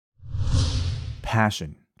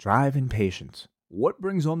Passion, drive, and patience. What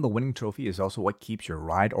brings home the winning trophy is also what keeps your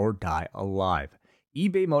ride or die alive.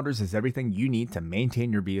 eBay Motors has everything you need to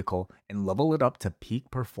maintain your vehicle and level it up to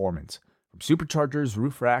peak performance. From superchargers,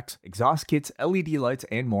 roof racks, exhaust kits, LED lights,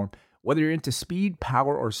 and more, whether you're into speed,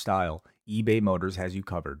 power, or style, eBay Motors has you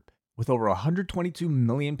covered. With over 122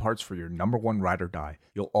 million parts for your number one ride or die,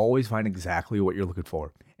 you'll always find exactly what you're looking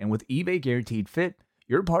for. And with eBay Guaranteed Fit,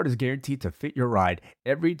 your part is guaranteed to fit your ride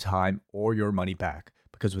every time or your money back.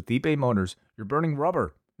 Because with eBay Motors, you're burning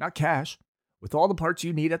rubber, not cash. With all the parts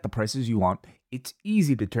you need at the prices you want, it's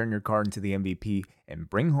easy to turn your car into the MVP and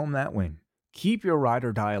bring home that win. Keep your ride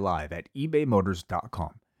or die alive at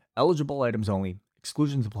ebaymotors.com. Eligible items only.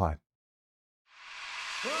 Exclusions apply.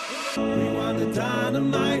 Rewind the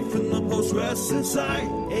dynamite from the post-wrestling site.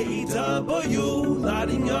 AEW,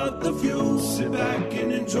 lighting up the fuse. Sit back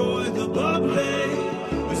and enjoy the bubbly.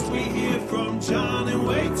 As we hear from John and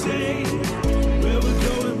Waiting. Where we're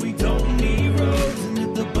going, we don't need roads. And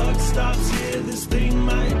if the buck stops here, this thing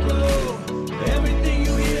might blow. Everything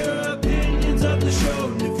you hear are opinions of the show.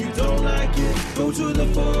 And if you don't like it, go to the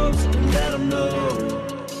forums and let them know.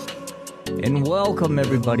 And welcome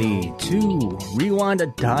everybody to Rewind a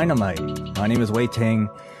Dynamite. My name is Wei Ting.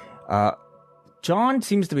 John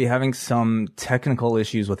seems to be having some technical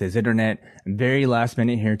issues with his internet very last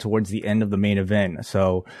minute here towards the end of the main event.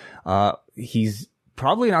 So he's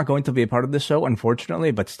probably not going to be a part of the show, unfortunately,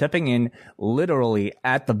 but stepping in literally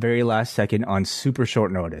at the very last second on super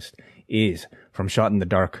short notice is, from Shot in the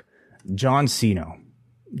Dark, John Cena.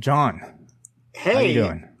 John, hey, how you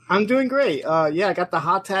doing? I'm doing great. Yeah, I got the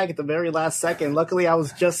hot tag at the very last second. Luckily, I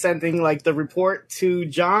was just sending like the report to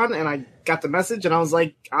John, and I got the message, and I was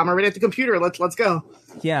like, I'm already at the computer. Let's go.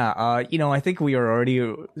 Yeah, I think we are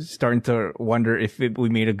already starting to wonder if we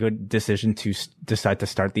made a good decision to decide to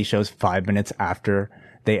start these shows 5 minutes after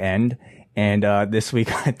they end. And this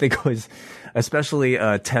week, I think, was especially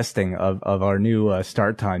testing of our new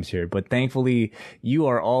start times here. But thankfully, you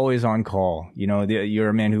are always on call. You know, you're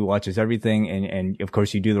a man who watches everything, and of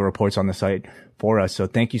course, you do the reports on the site for us. So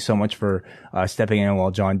thank you so much for stepping in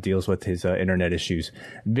while John deals with his internet issues.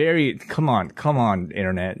 Come on,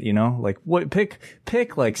 internet. You know, like what?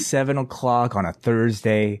 Pick like 7 o'clock on a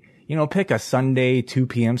Thursday. You know, pick a Sunday 2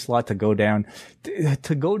 p.m. slot to go down.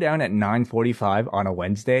 To go down at 9:45 on a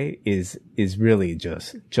Wednesday is really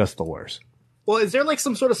just the worst. Well, is there like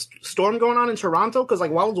some sort of storm going on in Toronto? Because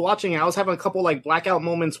like while I was watching it, I was having a couple like blackout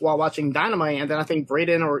moments while watching Dynamite, and then I think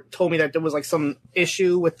Braden told me that there was like some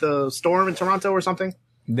issue with the storm in Toronto or something.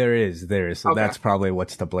 There is. So okay. That's probably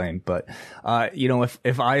what's to blame. But,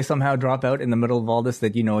 if I somehow drop out in the middle of all this,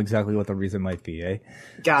 then you know exactly what the reason might be, eh?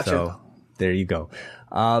 Gotcha. So there you go.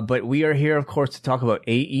 But we are here, of course, to talk about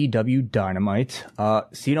AEW Dynamite.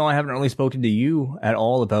 Cino, I haven't really spoken to you at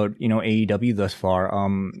all about, AEW thus far.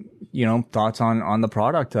 Thoughts on the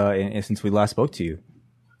product, since we last spoke to you.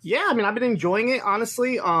 Yeah, I mean, I've been enjoying it,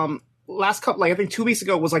 honestly. Last couple, I think 2 weeks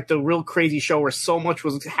ago was like the real crazy show where so much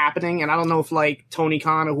was happening. And I don't know if like Tony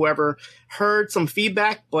Khan or whoever heard some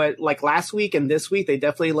feedback, but like last week and this week, they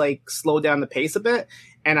definitely like slowed down the pace a bit.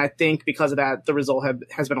 And I think because of that, the result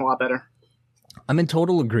has been a lot better. I'm in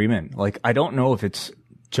total agreement. Like, I don't know if it's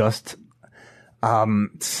just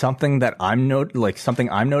something that something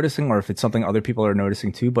I'm noticing, or if it's something other people are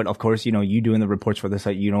noticing too. But of course, you doing the reports for this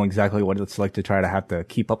site, you know exactly what it's like to try to have to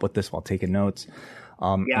keep up with this while taking notes.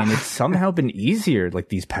 Yeah. And it's somehow been easier like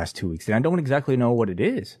these past 2 weeks, and I don't exactly know what it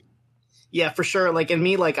is. Yeah, for sure. Like, in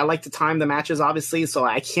me, like, I like to time the matches, obviously, so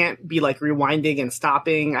I can't be, like, rewinding and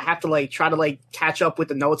stopping. I have to, like, try to, like, catch up with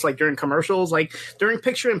the notes, like, during commercials. Like, during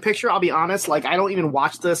picture-in-picture, I'll be honest, like, I don't even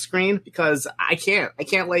watch the screen because I can't,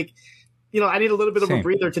 like, I need a little bit of a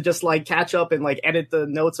breather to just, like, catch up and, like, edit the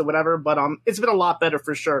notes or whatever. But it's been a lot better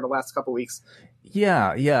for sure the last couple weeks.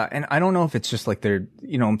 Yeah. And I don't know if it's just, like, they're,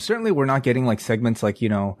 certainly we're not getting, like, segments like,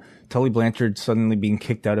 Tully Blanchard suddenly being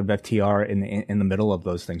kicked out of FTR in the middle of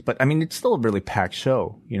those things. But I mean, it's still a really packed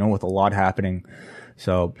show, with a lot happening.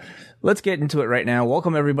 So let's get into it right now.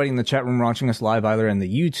 Welcome everybody in the chat room watching us live either in the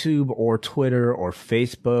YouTube or Twitter or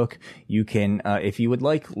Facebook. You can, if you would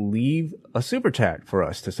like, leave a super chat for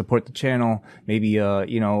us to support the channel. Maybe,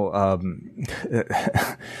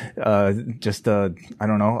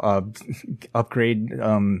 upgrade,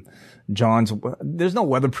 John's. There's no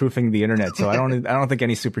weatherproofing the internet, so I don't think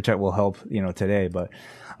any super chat will help, today, but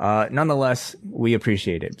nonetheless, we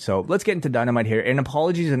appreciate it. So let's get into Dynamite here, and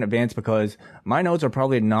apologies in advance because my notes are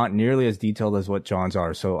probably not nearly as detailed as what John's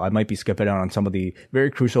are, so I might be skipping out on some of the very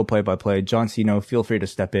crucial play-by-play. John Cino, feel free to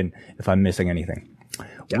step in if I'm missing anything.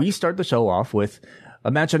 Yeah. We start the show off with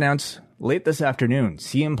a match announced late this afternoon,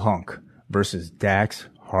 CM Punk versus Dax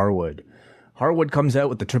Harwood. Harwood comes out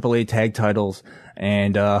with the AAA tag titles,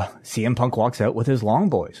 and CM Punk walks out with his Long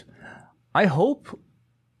Boys. I hope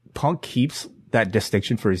Punk keeps that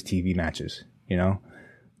distinction for his TV matches, you know?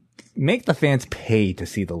 Make the fans pay to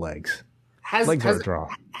see the legs. Legs are a draw.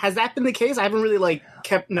 Has that been the case? I haven't really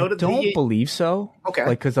kept note of I don't believe so. Okay.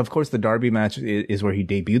 Because of course the Darby match is where he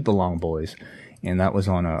debuted the Long Boys, and that was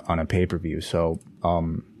on a pay-per-view. So,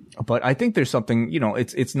 but I think there's something,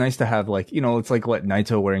 it's nice to have it's like what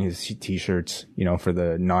Naito wearing his t-shirts, for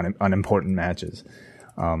the unimportant matches,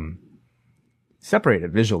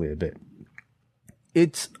 separated visually a bit.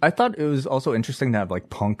 I thought it was also interesting to have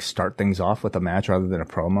Punk start things off with a match rather than a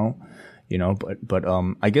promo, but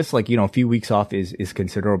I guess a few weeks off is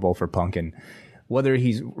considerable for Punk, and whether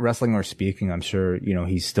he's wrestling or speaking, I'm sure,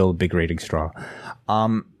 he's still a big ratings draw.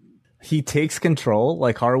 He takes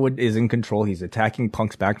control, Harwood is in control. He's attacking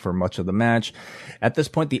Punk's back for much of the match. At this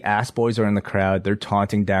point, the Ass Boys are in the crowd. They're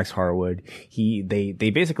taunting Dax Harwood. They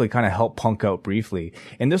basically kind of help Punk out briefly.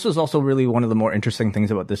 And this was also really one of the more interesting things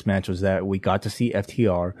about this match, was that we got to see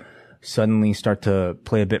FTR suddenly start to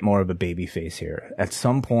play a bit more of a baby face here. At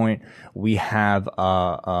some point, we have,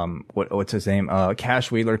 what's his name? Cash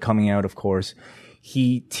Wheeler coming out, of course.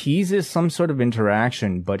 He teases some sort of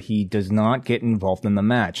interaction, but he does not get involved in the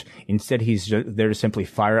match. Instead, he's just there to simply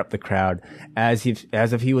fire up the crowd as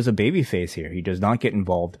if he was a babyface here. He does not get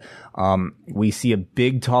involved. We see a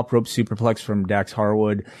big top rope superplex from Dax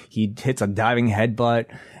Harwood. He hits a diving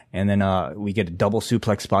headbutt, and then we get a double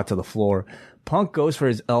suplex spot to the floor. Punk goes for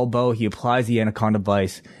his elbow. He applies the Anaconda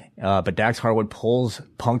Vice, but Dax Harwood pulls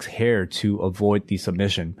Punk's hair to avoid the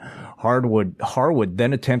submission. Harwood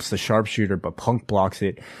then attempts the sharpshooter, but Punk blocks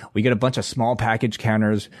it. We get a bunch of small package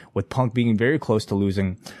counters, with Punk being very close to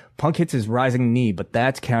losing. Punk hits his rising knee, but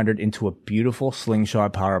that's countered into a beautiful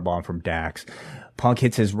slingshot powerbomb from Dax. Punk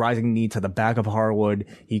hits his rising knee to the back of Harwood.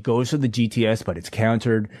 He goes for the GTS, but it's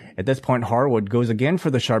countered. At this point, Harwood goes again for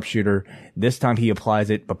the sharpshooter. This time he applies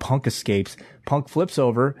it, but Punk escapes. Punk flips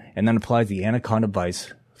over and then applies the Anaconda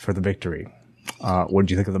Vice for the victory. What did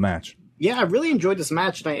you think of the match? Yeah, I really enjoyed this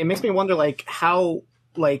match. And it makes me wonder how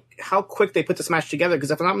quick they put this match together.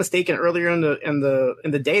 Because if I'm not mistaken, earlier in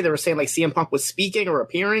the day they were saying CM Punk was speaking or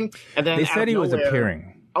appearing, and then they said he was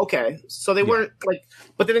appearing. Okay, so they weren't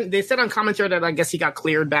but then they said on commentary that I guess he got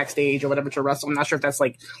cleared backstage or whatever to wrestle. I'm not sure if that's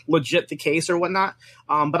legit the case or whatnot.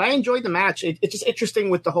 But I enjoyed the match. It's just interesting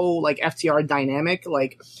with the whole FTR dynamic,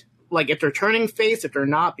 if they're turning face, if they're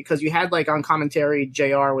not, because you had on commentary,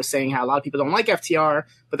 JR was saying how a lot of people don't like FTR,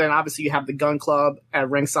 but then obviously you have the Gun Club at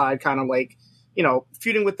ringside kind of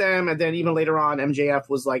feuding with them. And then even later on, MJF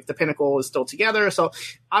was the Pinnacle is still together. So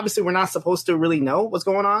obviously we're not supposed to really know what's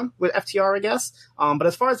going on with FTR, I guess. But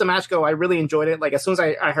as far as the match go, I really enjoyed it. As soon as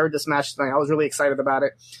I heard this match tonight, I was really excited about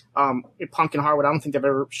it. Punk and Harwood, I don't think they've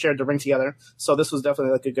ever shared the ring together. So this was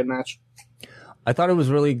definitely a good match. I thought it was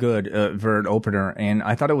really good for an opener, and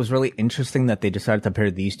I thought it was really interesting that they decided to pair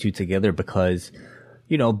these two together because,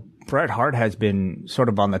 Bret Hart has been sort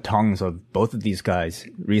of on the tongues of both of these guys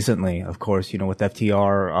recently, of course, with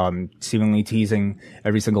FTR seemingly teasing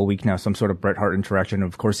every single week now some sort of Bret Hart interaction.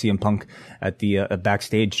 Of course, CM Punk at the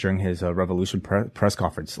backstage during his Revolution press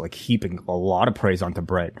conference, heaping a lot of praise onto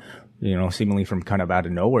Bret, seemingly from kind of out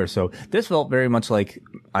of nowhere. So this felt very much like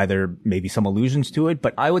either maybe some allusions to it,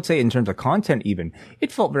 but I would say in terms of content even,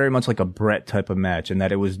 it felt very much like a Bret type of match, in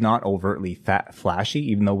that it was not overtly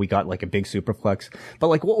flashy, even though we got a big superplex.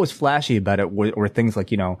 But what was flashy about it were things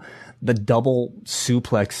the double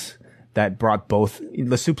suplex that brought both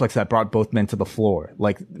men to the floor,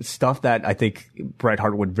 stuff that I think Bret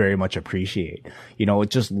Hart would very much appreciate.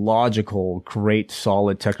 It's just logical, great,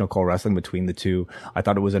 solid technical wrestling between the two. I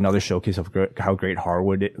thought it was another showcase of how great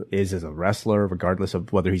Harwood is as a wrestler, regardless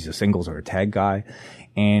of whether he's a singles or a tag guy.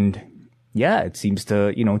 And yeah, it seems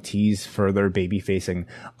to, tease further baby facing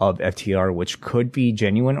of FTR, which could be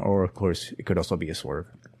genuine, or of course it could also be a swerve.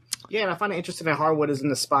 Yeah, and I find it interesting that Harwood is in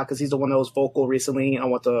this spot because he's the one that was vocal recently on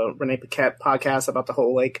the Renee Paquette podcast about the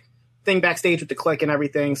whole thing backstage with the Clique and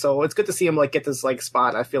everything. So it's good to see him get this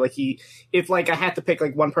spot. I feel like if I had to pick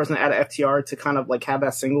one person out of FTR to kind of have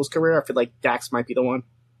that singles career, I feel like Dax might be the one.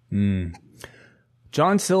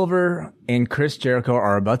 John Silver and Chris Jericho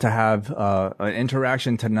are about to have an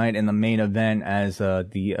interaction tonight in the main event as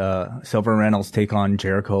the Silver and Reynolds take on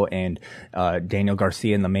Jericho and Daniel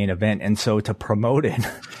Garcia in the main event. And so to promote it,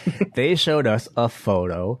 they showed us a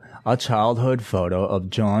childhood photo of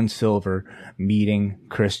John Silver meeting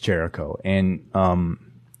Chris Jericho. And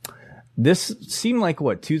this seemed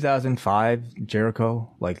 2005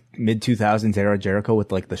 Jericho, mid-2000s era Jericho with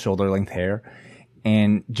the shoulder-length hair.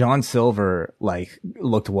 And John Silver,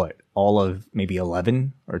 looked all of maybe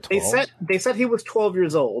 11 or 12. They said he was 12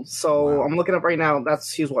 years old. So wow. I'm looking up right now.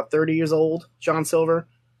 He's what, 30 years old, John Silver.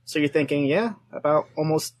 So you're thinking, yeah, about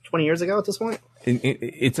almost 20 years ago at this point.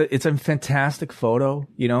 It's a fantastic photo,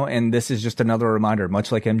 you know, and this is just another reminder,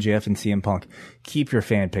 much like MJF and CM Punk, keep your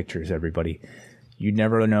fan pictures, everybody. You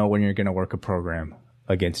never know when you're going to work a program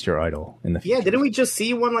against your idol in the future. Yeah, didn't we just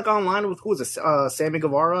see one like online with, who was it? Sammy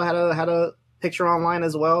Guevara had a picture online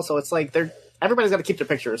as well. So it's like everybody's got to keep their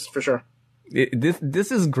pictures for sure.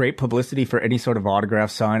 This is great publicity for any sort of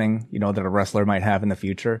autograph signing, you know, that a wrestler might have in the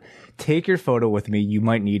future. Take your photo with me. You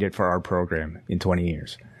might need it for our program in 20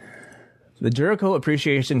 years. The Jericho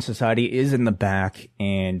Appreciation Society is in the back,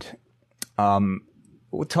 and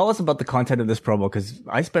tell us about the content of this promo, because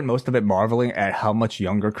I spent most of it marveling at how much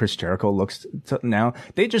younger Chris Jericho looks now.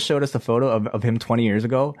 They just showed us a photo of him 20 years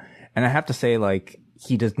ago, and I have to say, like,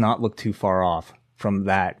 he does not look too far off from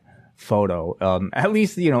that photo, at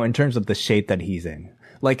least, you know, in terms of the shape that he's in.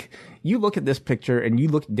 Like, you look at this picture and you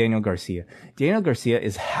look at Daniel Garcia. Daniel Garcia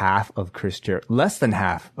is less than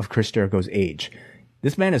half of Chris Jericho's age.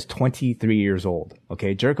 This man is 23 years old.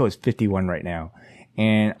 Okay. Jericho is 51 right now.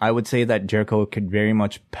 And I would say that Jericho could very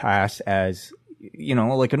much pass as, you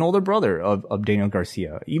know, like an older brother of Daniel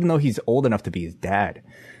Garcia, even though he's old enough to be his dad,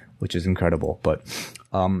 which is incredible. But,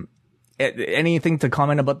 anything to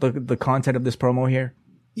comment about the content of this promo here?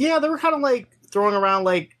 Yeah, they were kind of like throwing around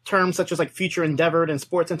like terms such as like future endeavored and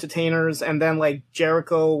sports entertainers, and then like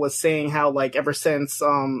Jericho was saying how like ever since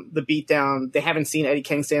the beatdown they haven't seen Eddie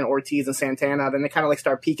Kingston, Ortiz, and Santana. Then they kind of like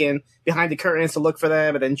start peeking behind the curtains to look for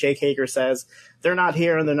them, and then Jake Hager says they're not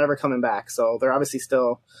here and they're never coming back. So they're obviously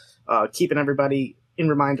still keeping everybody in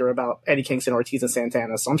reminder about Eddie Kingston, Ortiz, and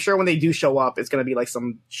Santana. So I'm sure when they do show up, it's going to be like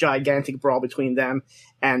some gigantic brawl between them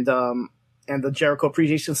and the Jericho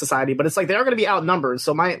Appreciation Society, but it's like they are going to be outnumbered.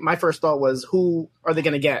 So my first thought was, who are they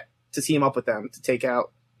going to get to team up with them to take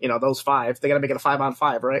out, you know, those five? They got to make it a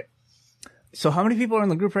 5-on-5, right? So how many people are in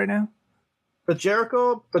the group right now? For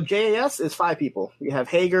Jericho, the JAS is 5 people. You have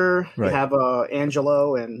Hager, right. You have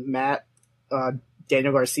Angelo and Matt,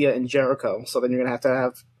 Daniel Garcia, and Jericho. So then you're going to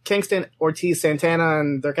have Kingston, Ortiz, Santana,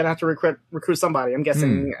 and they're going to have to recruit somebody. I'm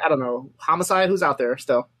guessing, I don't know, Homicide, who's out there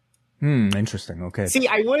still. Interesting. Okay. See,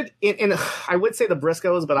 I would say the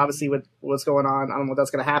Briscoes, but obviously with what's going on, I don't know if that's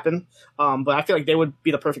going to happen. But I feel like they would be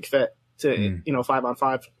the perfect fit to,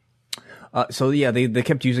 5-on-5. So yeah, they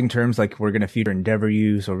kept using terms like we're going to feature Endeavor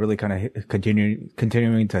you, so really kind of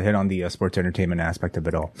continuing to hit on the sports entertainment aspect of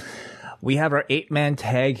it all. We have our 8-man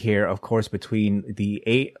tag here, of course, between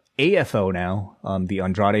the AFO now, the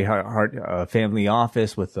Andrade Hart family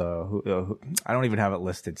office with who I don't even have it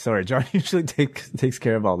listed. Sorry, John usually takes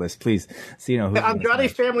care of all this. Please, so you know who the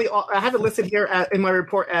Andrade family. I have it listed here in my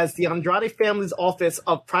report as the Andrade family's office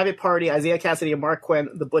of Private Party, Isaiah Cassidy, and Mark Quinn,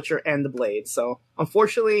 the Butcher, and the Blade. So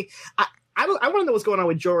unfortunately, I want to know what's going on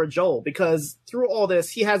with Joel, because through all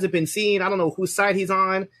this, he hasn't been seen. I don't know whose side he's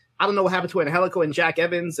on. I don't know what happened to Angelico and Jack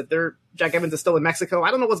Evans. If Jack Evans is still in Mexico,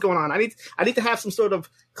 I don't know what's going on. I need to have some sort of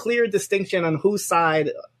clear distinction on whose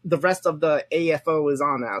side the rest of the AFO is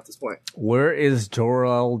on now at this point. Where is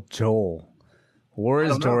Joel? Where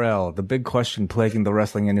is Joel? The big question plaguing the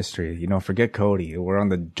wrestling industry. You know, forget Cody. We're on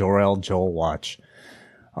the Joel watch.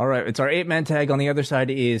 All right, it's our 8-man tag. On the other side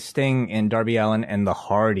is Sting and Darby Allin and the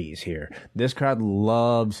Hardys here. This crowd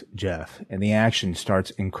loves Jeff, and the action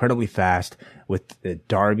starts incredibly fast with the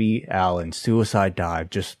Darby Allin suicide dive,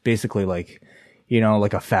 just basically like, you know,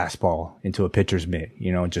 like a fastball into a pitcher's mitt,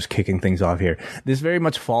 you know, just kicking things off here. This very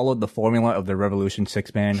much followed the formula of the Revolution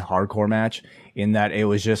 6-man hardcore match in that it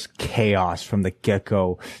was just chaos from the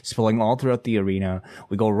get-go, spilling all throughout the arena.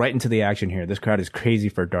 We go right into the action here. This crowd is crazy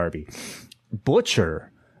for Darby. Butcher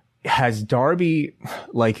has Darby,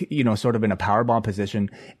 like, you know, sort of in a powerbomb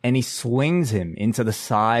position, and he swings him into the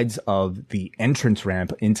sides of the entrance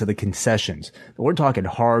ramp into the concessions. We're talking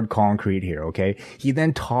hard concrete here, okay? He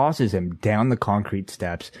then tosses him down the concrete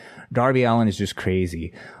steps. Darby Allin is just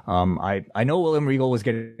crazy. I know William Regal was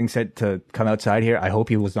getting set to come outside here. I hope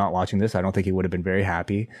he was not watching this. I don't think he would have been very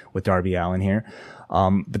happy with Darby Allin here.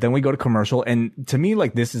 But then we go to commercial, and to me,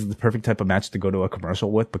 like, this is the perfect type of match to go to a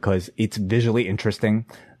commercial with because it's visually interesting.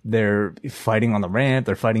 They're fighting on the ramp.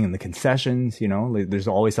 They're fighting in the concessions. You know, there's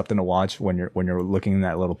always something to watch when you're looking in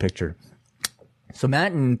that little picture. So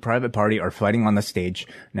Matt and Private Party are fighting on the stage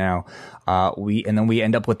now. We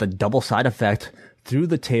end up with a double side effect through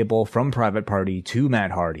the table from Private Party to Matt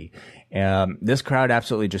Hardy. This crowd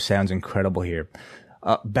absolutely just sounds incredible here.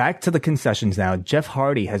 Back to the concessions now. Jeff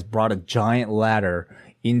Hardy has brought a giant ladder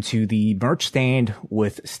into the merch stand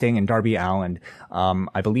with Sting and Darby Allin.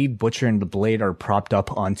 I believe Butcher and the Blade are propped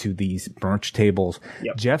up onto these merch tables.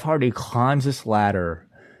 Yep. Jeff Hardy climbs this ladder,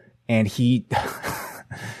 and he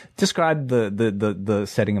described the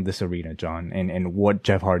setting of this arena, John, and what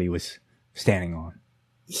Jeff Hardy was standing on.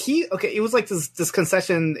 It was like this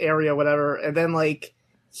concession area, whatever, and then like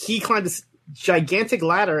he climbed this gigantic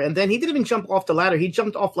ladder, and then he didn't even jump off the ladder. He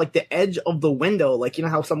jumped off like the edge of the window, like you know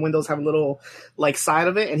how some windows have a little like side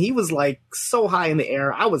of it, and he was like so high in the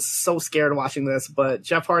air. I was so scared watching this, but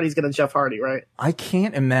Jeff Hardy's gonna Jeff Hardy, right? I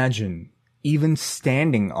can't imagine even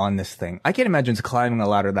standing on this thing. I can't imagine climbing a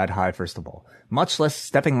ladder that high, first of all, much less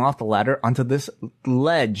stepping off the ladder onto this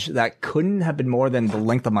ledge that couldn't have been more than the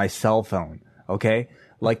length of my cell phone. Okay.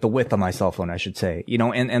 Like the width of my cell phone, I should say, you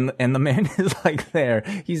know, and the man is like there.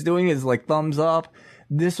 He's doing his like thumbs up.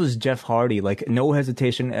 This was Jeff Hardy, like no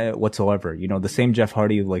hesitation whatsoever. You know, the same Jeff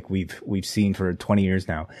Hardy like we've seen for 20 years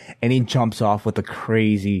now. And he jumps off with a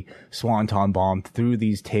crazy swanton bomb through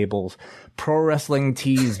these tables. Pro wrestling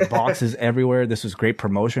tees, boxes everywhere. This was great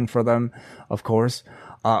promotion for them, of course.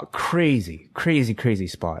 Crazy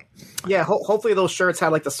spot. Yeah, hopefully those shirts had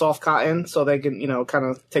like the soft cotton so they can, you know, kind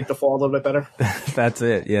of take the fall a little bit better. That's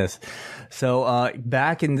it, yes. So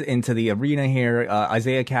back into the arena here,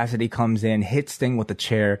 Isaiah Cassidy comes in, hits Sting with the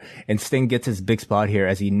chair, and Sting gets his big spot here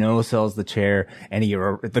as he no-sells the chair, and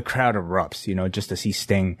the crowd erupts, you know, just to see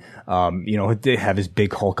Sting, you know, have his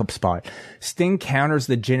big Hulk up spot. Sting counters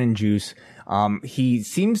the gin and juice. He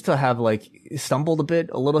seems to have like stumbled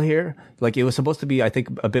a little here. Like it was supposed to be, I think,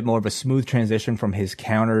 a bit more of a smooth transition from his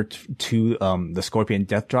counter to the Scorpion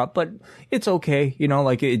Death Drop, but it's okay. You know,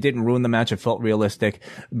 like it didn't ruin the match. It felt realistic.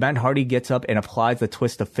 Matt Hardy gets up and applies the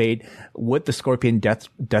Twist of Fate with the Scorpion Death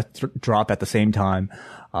Drop at the same time.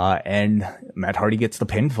 And Matt Hardy gets the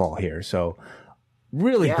pinfall here. So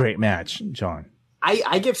really great match, John.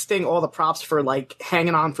 I give Sting all the props for like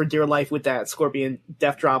hanging on for dear life with that Scorpion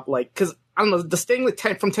Death Drop, like, cause I don't know, the Sting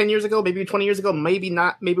from 10 years ago, maybe 20 years ago, maybe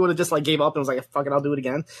not, maybe would have just like gave up and was like, fuck it, I'll do it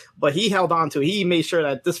again. But he held on to it. He made sure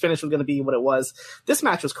that this finish was going to be what it was. This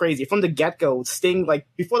match was crazy. From the get-go, Sting, like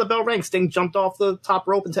before the bell rang, Sting jumped off the top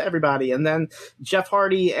rope into everybody. And then Jeff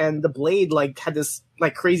Hardy and the Blade like had this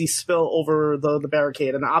like crazy spill over the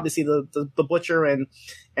barricade. And obviously the Butcher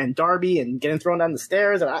and Darby and getting thrown down the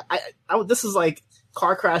stairs. And I this is like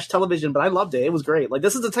car crash television, but I loved it. It was great. Like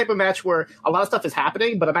this is the type of match where a lot of stuff is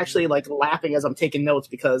happening, but I'm actually like laughing as I'm taking notes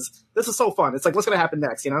because this is so fun. It's like, what's going to happen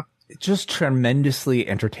next, you know? Just tremendously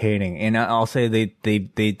entertaining. And I'll say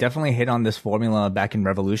they definitely hit on this formula back in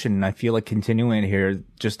Revolution. And I feel like continuing here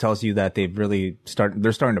just tells you that they've really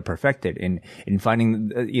they're starting to perfect it in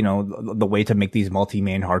finding, you know, the way to make these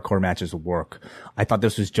multi-man hardcore matches work. I thought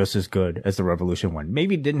this was just as good as the Revolution one.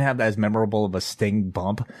 Maybe it didn't have as memorable of a Sting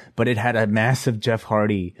bump, but it had a massive Jeff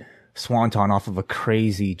Hardy swanton off of a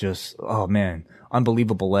crazy, just, oh man,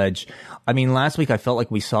 unbelievable edge. I mean, last week I felt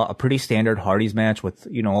like we saw a pretty standard Hardys match with,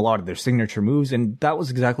 you know, a lot of their signature moves, and that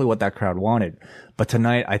was exactly what that crowd wanted. But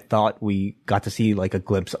tonight I thought we got to see like a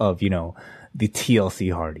glimpse of, you know, the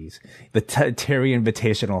TLC Hardys, the Terry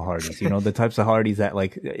Invitational Hardys, you know, the types of Hardys that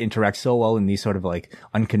like interact so well in these sort of like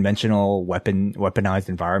unconventional weaponized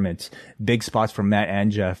environments. Big spots from Matt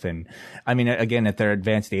and Jeff. And I mean, again, at their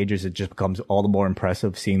advanced ages, it just becomes all the more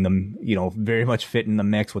impressive seeing them, you know, very much fit in the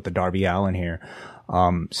mix with the Darby Allin here.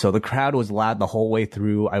 So the crowd was loud the whole way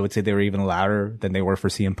through. I would say they were even louder than they were for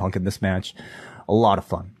CM Punk in this match. A lot of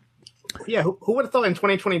fun. Yeah, who would have thought in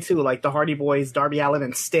 2022, like the Hardy Boys, Darby Allin,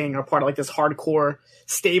 and Sting are part of like this hardcore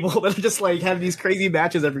stable that are just like having these crazy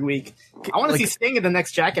matches every week. I want to see Sting in the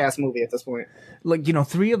next Jackass movie at this point. Like, you know,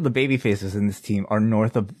 3 of the baby faces in this team are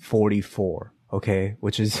north of 44. Okay,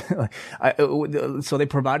 which is so they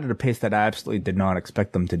provided a pace that I absolutely did not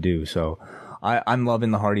expect them to do. So I'm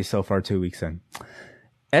loving the Hardys so far 2 weeks in.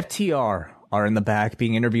 FTR are in the back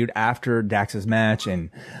being interviewed after Dax's match, and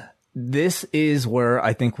this is where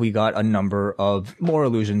I think we got a number of more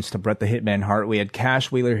allusions to Bret the Hitman Hart. We had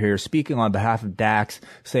Cash Wheeler here speaking on behalf of Dax,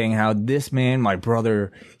 saying how this man, my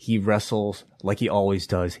brother, he wrestles like he always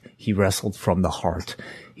does. He wrestled from the heart.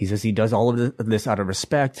 He says he does all of this out of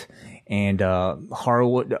respect. And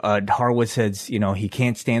Harwood says, you know, he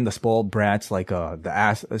can't stand the spoiled brats like Billy,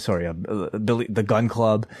 the Gun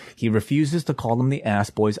Club. He refuses to call them the Ass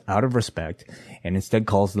Boys out of respect, and instead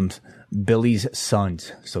calls them Billy's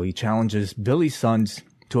Sons. So he challenges Billy's Sons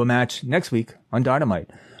to a match next week on Dynamite.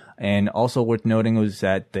 And also worth noting was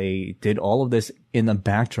that they did all of this in the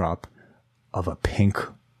backdrop of a pink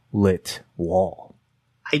lit wall.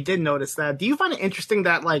 I did notice that. Do you find it interesting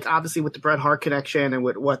that, like, obviously with the Bret Hart connection and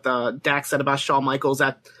with what Dax said about Shawn Michaels,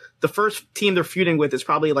 that the first team they're feuding with is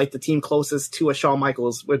probably like the team closest to a Shawn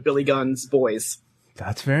Michaels with Billy Gunn's boys.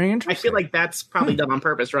 That's very interesting. I feel like that's probably done on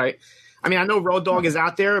purpose, right? I mean, I know Road Dogg is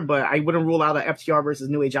out there, but I wouldn't rule out a FTR versus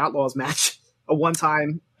New Age Outlaws match a one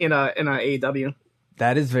time in a AEW.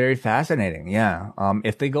 That is very fascinating. Yeah.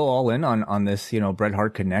 If they go all in on this, Bret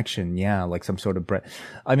Hart connection, yeah, like some sort of Bret.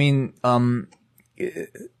 I mean,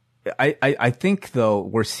 I think though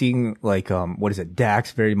we're seeing like what is it?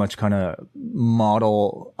 Dax very much kind of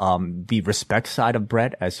model the respect side of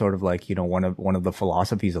Bret as sort of like one of the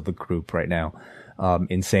philosophies of the group right now.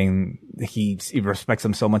 In saying he respects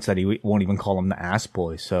him so much that he won't even call him the ass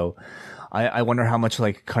boy. So I wonder how much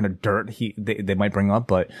like kind of dirt they might bring up.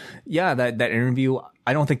 But yeah, that interview,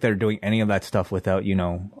 I don't think they're doing any of that stuff without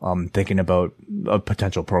thinking about a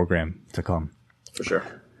potential program to come. For sure.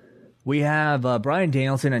 We have Bryan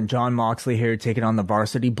Danielson and Jon Moxley here taking on the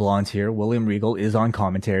Varsity Blondes here. William Regal is on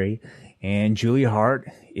commentary, and Julia Hart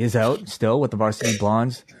is out still with the Varsity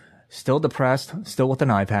Blondes. Still depressed, still with an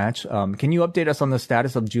eye patch. Can you update us on the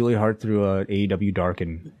status of Julia Hart through AEW Dark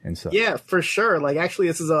and stuff? Yeah, for sure. Like, actually,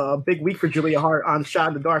 this is a big week for Julia Hart on Shot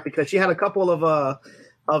in the Dark because she had a couple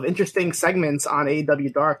of interesting segments on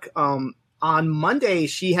AEW Dark. On Monday,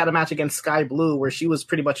 she had a match against Sky Blue where she was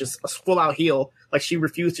pretty much a full-out heel. Like, she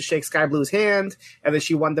refused to shake Sky Blue's hand, and then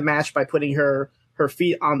she won the match by putting her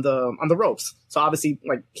feet on the ropes. So obviously,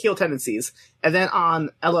 like, heel tendencies. And then on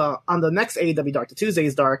the next AEW Dark, the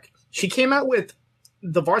Tuesday's Dark, she came out with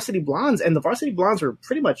the Varsity Blondes, and the Varsity Blondes were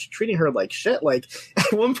pretty much treating her like shit. Like,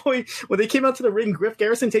 at one point, when they came out to the ring, Griff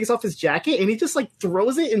Garrison takes off his jacket, and he just, like,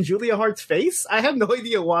 throws it in Julia Hart's face. I have no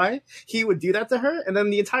idea why he would do that to her. And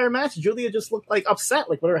then the entire match, Julia just looked, like, upset,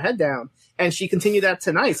 like, with her head down. And she continued that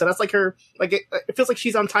tonight. So that's, like, her, like, it feels like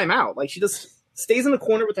she's on timeout. Like, she just stays in the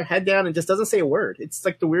corner with her head down and just doesn't say a word. It's,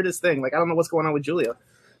 like, the weirdest thing. Like, I don't know what's going on with Julia.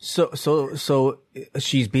 So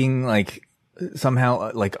she's being, like,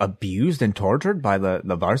 somehow like abused and tortured by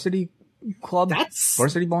the Varsity Club,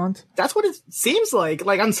 Varsity Blondes. That's what it seems like.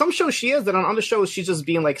 Like on some shows she is, and on other shows she's just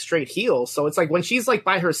being like straight heel. So it's like when she's like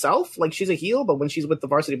by herself, like she's a heel, but when she's with the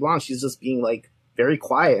Varsity Blondes, she's just being like very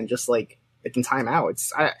quiet and just like in time out.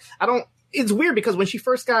 It's weird because when she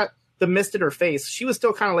first got the mist in her face, she was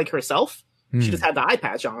still kind of like herself. She just had the eye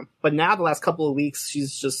patch on, but now the last couple of weeks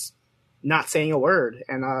she's just not saying a word,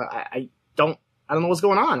 and I don't know what's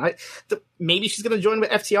going on. Maybe she's going to join with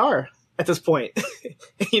FTR at this point.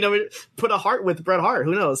 Put a heart with Bret Hart.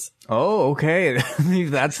 Who knows? Oh, okay.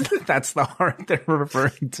 That's the heart they're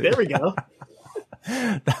referring to. There we go.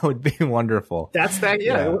 That would be wonderful. That's that.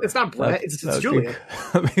 Yeah. It's not Bret. It's Julia.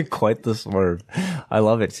 That'd be quite the swerve. I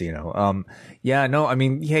love it, Sino. Yeah, no, I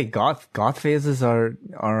mean, hey, goth phases are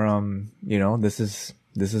this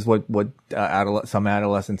is what some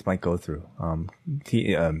adolescents might go through.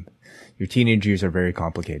 Your teenage years are very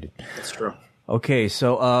complicated. That's true. Okay,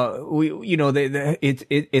 so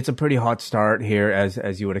it's a pretty hot start here,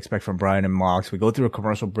 as you would expect from Bryan and Mox. We go through a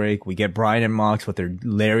commercial break. We get Bryan and Mox with their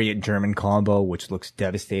lariat German combo, which looks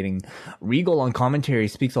devastating. Regal on commentary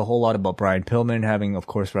speaks a whole lot about Brian Pillman, having of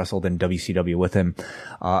course wrestled in WCW with him,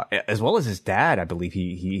 as well as his dad. I believe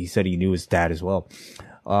he said he knew his dad as well.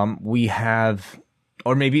 We have.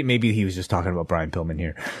 Or maybe he was just talking about Brian Pillman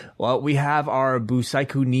here. Well, we have our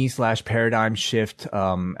Busaiku knee / paradigm shift,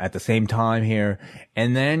 at the same time here.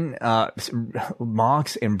 And then,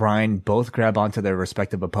 Mox and Bryan both grab onto their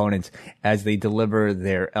respective opponents as they deliver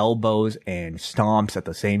their elbows and stomps at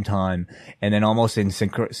the same time. And then almost in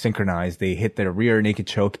synchronized, they hit their rear naked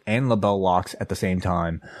choke and label locks at the same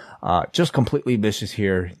time. Just completely vicious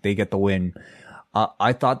here. They get the win.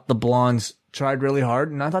 I thought the Blondes tried really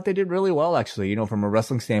hard, and I thought they did really well, actually, from a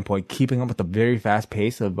wrestling standpoint, keeping up with the very fast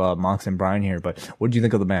pace of Mox and Bryan here. But what did you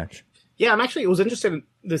think of the match? Yeah, I was interested in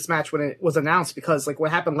this match when it was announced because, like,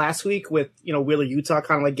 what happened last week with, Wheeler Yuta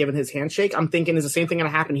kind of, like, giving his handshake, I'm thinking, is the same thing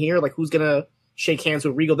going to happen here? Like, who's going to shake hands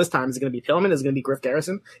with Regal this time? Is it going to be Pillman? Is it going to be Griff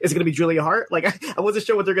Garrison? Is it going to be Julia Hart? Like, I wasn't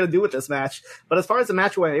sure what they're going to do with this match. But as far as the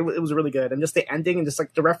match went, it was really good. And just the ending and just,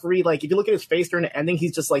 like, the referee, like, if you look at his face during the ending,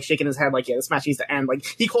 he's just, like, shaking his head like, yeah, this match needs to end. Like,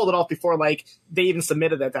 he called it off before, like, they even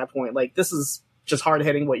submitted at that point. Like, this is just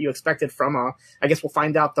hard-hitting what you expected from, I guess we'll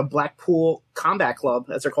find out, the Blackpool Combat Club,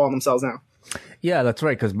 as they're calling themselves now. Yeah, that's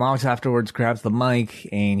right, because Mox afterwards grabs the mic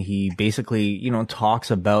and he basically, talks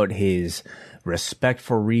about his respect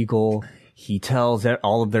for Regal. He tells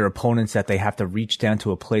all of their opponents that they have to reach down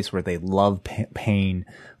to a place where they love pain,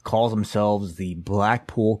 calls themselves the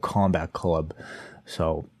Blackpool Combat Club.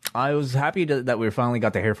 So I was happy that we finally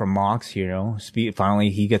got to hear from Mox, finally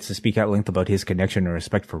he gets to speak at length about his connection and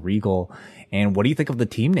respect for Regal. And what do you think of the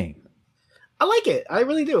team name? I like it. I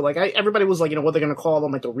really do. Like, everybody was like, what they're going to call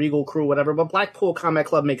them, like the Regal Crew, whatever. But Blackpool Combat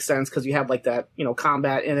Club makes sense because you have like that,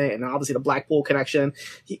 combat in it, and obviously the Blackpool connection.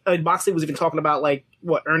 Moxley was even talking about like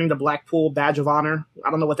earning the Blackpool Badge of Honor.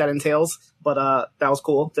 I don't know what that entails, but that was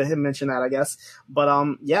cool to him mention that, I guess. But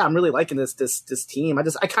yeah, I'm really liking this team.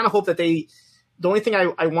 I kind of hope that the only thing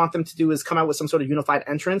I want them to do is come out with some sort of unified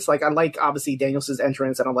entrance. Like, I like obviously Danielson's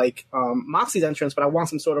entrance and I like Moxley's entrance, but I want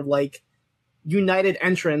some sort of like united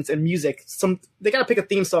entrance and music. They gotta pick a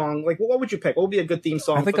theme song. Like, what would you pick? What would be a good theme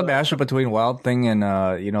song? I think a mashup between Wild Thing and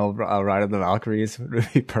Ride of the Valkyries would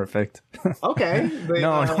be perfect. Okay.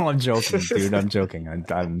 No, I'm joking, dude. I'm joking.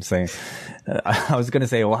 I'm saying, I was gonna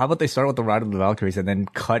say, well, how about they start with the Ride of the Valkyries and then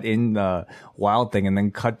cut in the Wild Thing and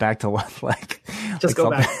then cut back to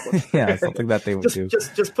go back. Yeah, something that they would do.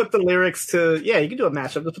 Just put the lyrics to, you can do a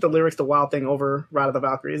mashup. Just put the lyrics to Wild Thing over Ride of the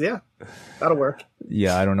Valkyries. Yeah, that'll work.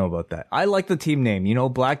 Yeah, I don't know about that. I like the team name.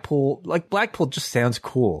 Blackpool. Like, Blackpool just sounds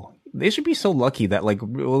cool. They should be so lucky that like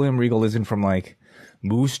William Regal isn't from like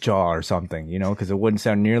Moose Jaw or something, because it wouldn't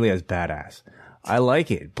sound nearly as badass. I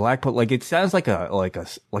like it. Blackpool, like, it sounds like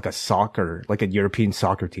a soccer, like a European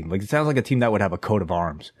soccer team. Like, it sounds like a team that would have a coat of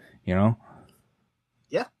arms, Yeah,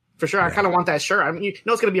 for sure. Yeah. I kind of want that shirt. I mean, it's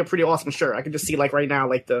going to be a pretty awesome shirt. I can just see like right now,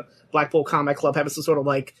 like the Blackpool Combat Club having some sort of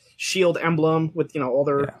like shield emblem with, all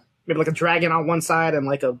their, maybe like a dragon on one side and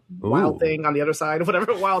like a Wild Thing on the other side,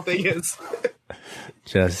 whatever Wild Thing is.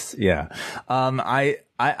 Just, yeah.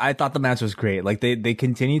 I thought the match was great. Like, they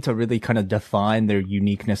continue to really kind of define their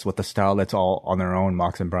uniqueness with the style that's all on their own.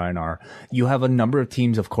 Mox and Brian are. You have a number of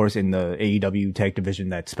teams, of course, in the AEW tag division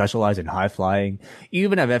that specialize in high flying. You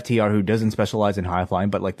even have FTR, who doesn't specialize in high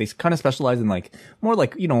flying, but like they kind of specialize in like more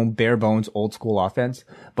like, bare bones, old school offense.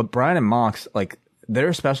 But Brian and Mox, like,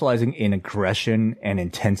 they're specializing in aggression and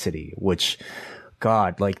intensity, which,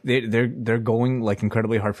 God, like they're going like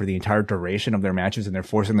incredibly hard for the entire duration of their matches, and they're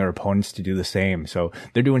forcing their opponents to do the same. So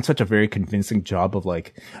they're doing such a very convincing job of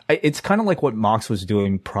like, it's kind of like what Mox was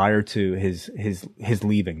doing prior to his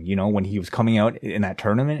leaving, when he was coming out in that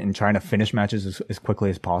tournament and trying to finish matches as quickly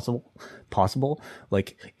as possible.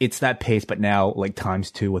 Like, it's that pace, but now like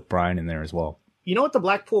 ×2 with Brian in there as well. You know what the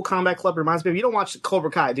Blackpool Combat Club reminds me of? You don't watch Cobra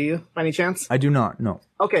Kai, do you, by any chance? I do not, no.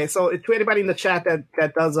 Okay, so to anybody in the chat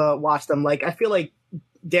that does watch them, like, I feel like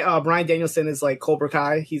Bryan Danielson is like Cobra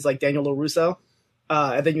Kai. He's like Daniel LaRusso.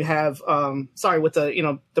 And then you have, with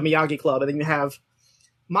the, the Miyagi Club. And then you have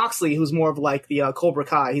Moxley, who's more of like the Cobra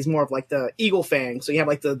Kai. He's more of like the Eagle Fang. So you have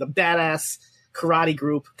like the badass karate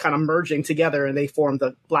group kind of merging together, and they formed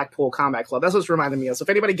the Blackpool Combat Club. That's what's reminding me of. So if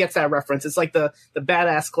anybody gets that reference, it's like the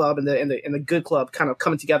badass club and the good club kind of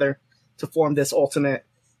coming together to form this ultimate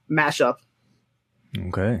mashup.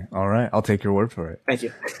 Okay, all right, I'll take your word for it. Thank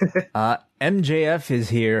you. MJF is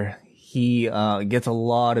here. He gets a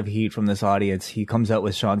lot of heat from this audience. He comes out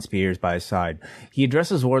with Shawn Spears by his side. He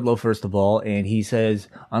addresses Wardlow first of all, and he says,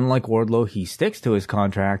 unlike Wardlow, he sticks to his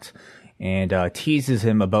contracts, and teases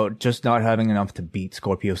him about just not having enough to beat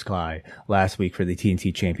Scorpio Sky last week for the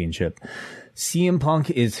TNT Championship. CM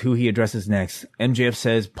Punk is who he addresses next. MJF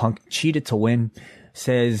says Punk cheated to win,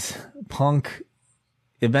 says Punk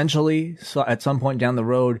eventually, so at some point down the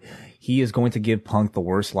road, he is going to give Punk the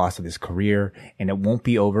worst loss of his career, and it won't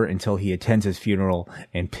be over until he attends his funeral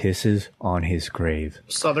and pisses on his grave.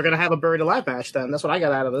 So they're going to have a Buried Alive match then. That's what I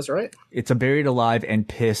got out of this, right? It's a Buried Alive and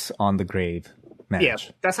piss on the grave match. Yeah,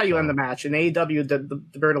 that's how you end the match. In AEW, the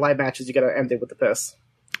Buried Alive matches, you got to end it with the piss.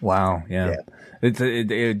 Wow, yeah.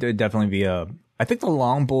 It'd definitely be I think the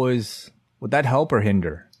Long Boys, would that help or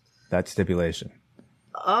hinder that stipulation?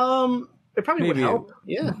 It probably would help.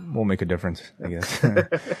 Yeah, will make a difference, I guess.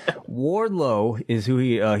 Wardlow is who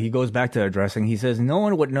he goes back to addressing. He says no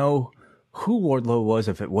one would know who Wardlow was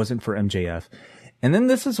if it wasn't for MJF. And then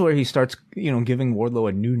this is where he starts, giving Wardlow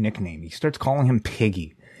a new nickname. He starts calling him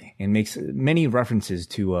Piggy and makes many references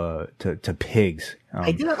to pigs.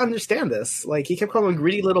 I didn't understand this. Like, he kept calling him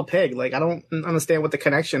Greedy Little Pig. Like, I don't understand what the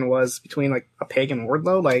connection was between like a pig and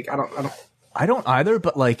Wardlow. Like, I don't either.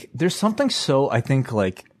 But like, there's something so, I think,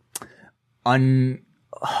 like unfun.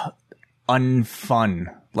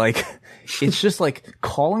 Like, it's just like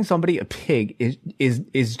calling somebody a pig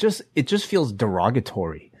is just, it just feels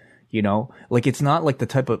derogatory. Like, it's not like the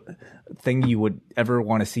type of thing you would ever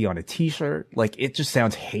want to see on a t-shirt. Like, it just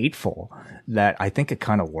sounds hateful that I think it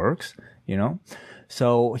kind of works,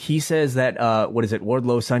 So he says that,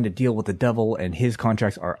 Wardlow signed a deal with the devil and his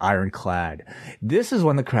contracts are ironclad. This is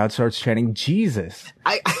when the crowd starts chanting Jesus.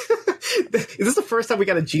 Is this the first time we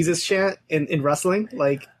got a Jesus chant in wrestling?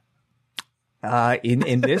 Like,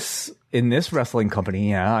 in this wrestling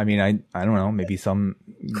company, yeah. I mean, I don't know, maybe some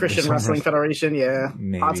Christian Wrestling Federation, yeah,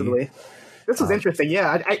 maybe. Possibly. This was interesting.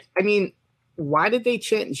 Yeah, I mean, why did they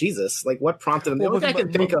chant Jesus? Like, what prompted them? The only thing I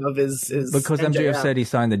can think of is because MJF said he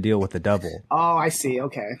signed the deal with the devil. Oh, I see.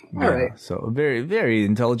 Okay, all right. So a very, very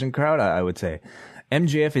intelligent crowd, I would say.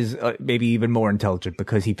 MJF is maybe even more intelligent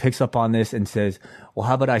because he picks up on this and says, well,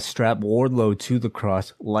 how about I strap Wardlow to the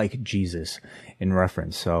cross like Jesus in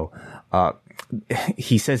reference. So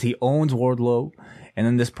he says he owns Wardlow, and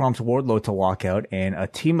then this prompts Wardlow to walk out, and a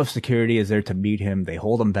team of security is there to meet him. They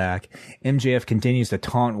hold him back. MJF continues to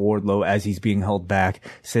taunt Wardlow as he's being held back,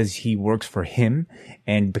 says he works for him,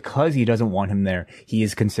 and because he doesn't want him there, he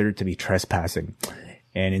is considered to be trespassing.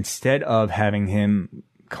 And instead of having him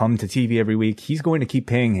come to TV every week, he's going to keep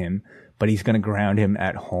paying him, but he's going to ground him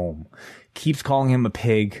at home. Keeps calling him a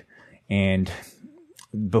pig, and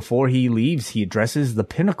before he leaves, he addresses the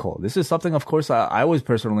Pinnacle. This is something, of course, I was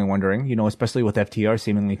personally wondering, you know, especially with FTR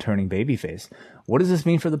seemingly turning babyface. What does this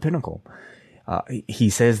mean for the Pinnacle? He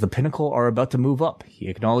says the Pinnacle are about to move up. He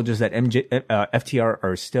acknowledges that FTR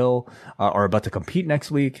are still are about to compete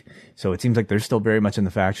next week, so it seems like they're still very much in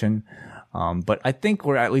the faction. But I think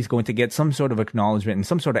we're at least going to get some sort of acknowledgement and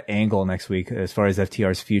some sort of angle next week as far as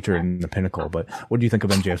FTR's future in the Pinnacle. But what do you think of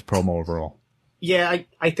MJF's promo overall? Yeah,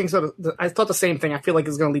 I think so. I thought the same thing. I feel like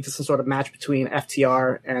it's going to lead to some sort of match between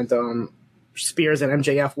FTR and Spears and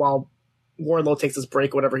MJF while Wardlow takes his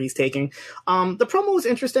break, whatever he's taking. The promo was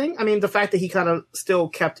interesting. I mean, the fact that he kind of still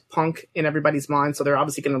kept Punk in everybody's mind, so they're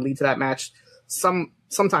obviously going to lead to that match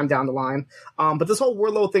sometime down the line. But this whole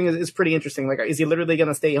Wardlow thing is pretty interesting. Like, is he literally going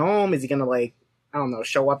to stay home? Is he going to, like, I don't know,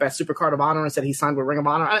 show up at Supercard of Honor and said he signed with Ring of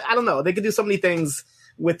Honor? I don't know. They could do so many things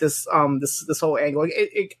with this this whole angle.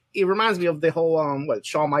 It reminds me of the whole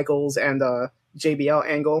Shawn Michaels and JBL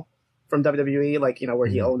angle from WWE, like, you know, where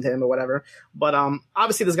he owned him or whatever. But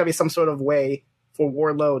obviously there's got to be some sort of way for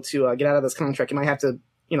Wardlow to get out of this contract. He might have to,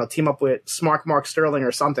 you know, team up with Smart Mark Sterling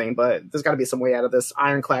or something, but there's got to be some way out of this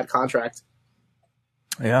ironclad contract.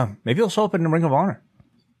 Yeah, maybe he'll show up in the Ring of Honor.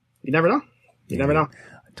 You never know. You never know.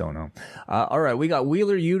 I don't know. All right, we got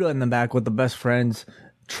Wheeler Yuta in the back with the best friends.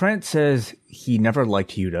 Trent says he never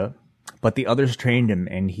liked Yuta, but the others trained him,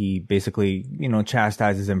 and he basically, you know,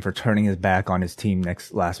 chastises him for turning his back on his team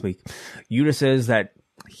last week. Yuta says that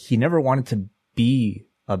he never wanted to be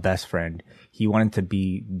a best friend. He wanted to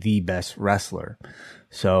be the best wrestler.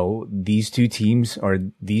 So these two seem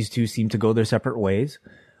to go their separate ways.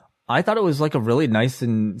 I thought it was like a really nice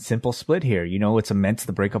and simple split here. You know, it cements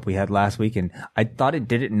the breakup we had last week, and I thought it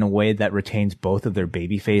did it in a way that retains both of their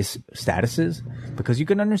babyface statuses, because you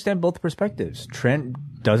can understand both perspectives. Trent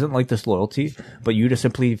doesn't like this loyalty, but Yuta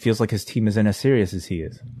simply feels like his team isn't as serious as he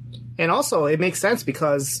is. And also, it makes sense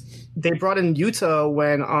because they brought in Yuta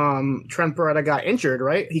when Trent Beretta got injured,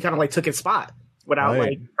 right? He kind of like took his spot without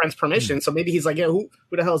like Trent's permission. So maybe he's like, yeah, who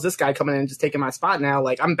the hell is this guy coming in and just taking my spot now?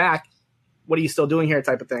 Like, I'm back. What are you still doing here,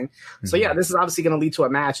 type of thing. So yeah, this is obviously going to lead to a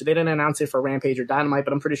match. They didn't announce it for Rampage or Dynamite,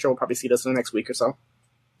 but I'm pretty sure we'll probably see this in the next week or so.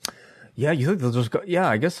 Yeah, you think they'll just go? Yeah,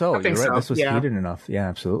 I guess so. I think You're right. so. This was heated enough. Yeah,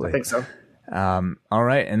 absolutely. I think so. All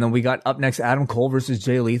right, and then we got up next Adam Cole versus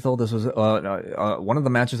Jay Lethal. This was one of the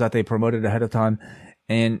matches that they promoted ahead of time,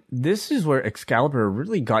 and this is where Excalibur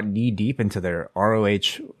really got knee deep into their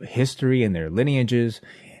ROH history and their lineages.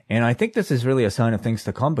 And I think this is really a sign of things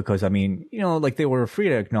to come, because, I mean, you know, like, they were free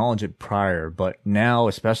to acknowledge it prior, but now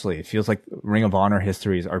especially it feels like Ring of Honor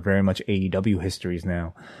histories are very much AEW histories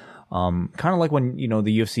now. Kind of like when, you know,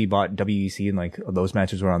 the UFC bought WEC and like those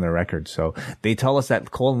matches were on their record. So they tell us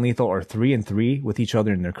that Cole and Lethal are 3-3 with each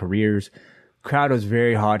other in their careers. Crowd was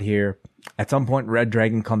very hot here. At some point, Red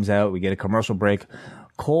Dragon comes out. We get a commercial break.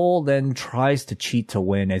 Cole then tries to cheat to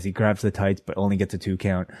win as he grabs the tights, but only gets a 2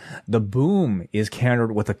 count. The boom is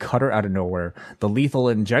countered with a cutter out of nowhere. The lethal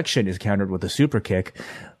injection is countered with a super kick.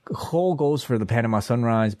 Cole goes for the Panama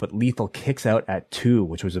Sunrise, but Lethal kicks out at 2,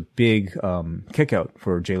 which was a big kick out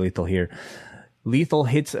for Jay Lethal here. Lethal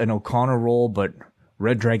hits an O'Connor roll, but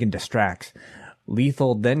Red Dragon distracts.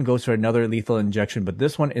 Lethal then goes for another lethal injection, but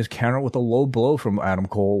this one is countered with a low blow from Adam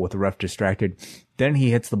Cole with the ref distracted. Then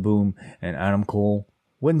he hits the boom, and Adam Cole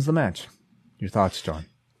wins the match. Your thoughts, John?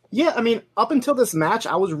 Yeah, I mean, up until this match,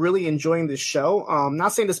 I was really enjoying this show. Not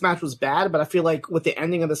saying this match was bad, but I feel like with the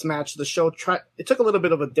ending of this match, the show it took a little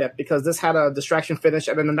bit of a dip, because this had a distraction finish,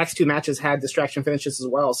 and then the next 2 matches had distraction finishes as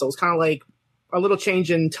well. So it was kind of like a little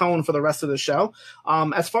change in tone for the rest of the show.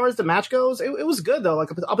 As far as the match goes, it was good though. Like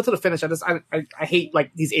up until the finish, I hate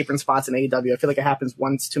like these apron spots in AEW. I feel like it happens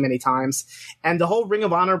once too many times. And the whole Ring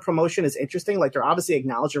of Honor promotion is interesting. Like, they're obviously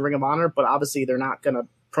acknowledging Ring of Honor, but obviously they're not going to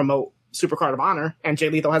promote Supercard of Honor. And Jay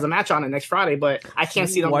Lethal has a match on it next Friday, but I can't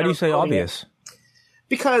see them. Why do you say obvious?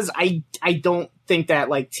 because I don't think that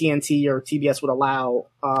like TNT or TBS would allow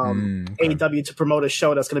AEW to promote a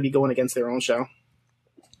show that's going to be going against their own show.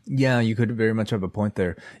 Yeah, you could very much have a point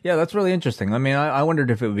there. Yeah, that's really interesting. I mean, I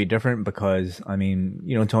wondered if it would be different because, I mean,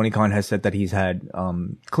 you know, Tony Khan has said that he's had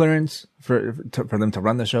clearance for them to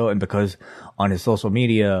run the show, and because on his social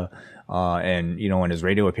media and, you know, on his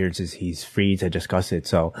radio appearances, he's free to discuss it.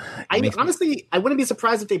 So honestly, I wouldn't be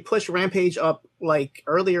surprised if they push Rampage up like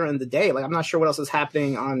earlier in the day. Like, I'm not sure what else is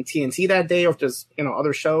happening on TNT that day, or if there's, you know,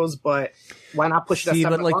 other shows, but why not push that?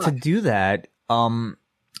 But like to do that,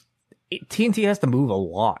 TNT has to move a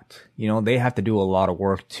lot. You know, they have to do a lot of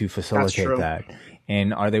work to facilitate that.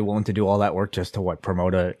 And are they willing to do all that work just to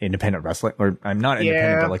promote a independent wrestling, or I'm not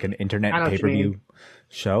independent, but like an internet pay-per-view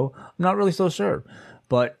show? I'm not really so sure.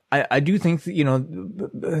 But I do think that, you know,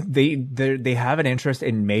 they have an interest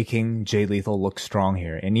in making Jay Lethal look strong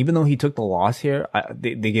here. And even though he took the loss here,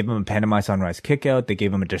 they gave him a Panama Sunrise kickout. They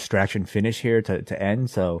gave him a distraction finish here to end.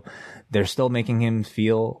 So they're still making him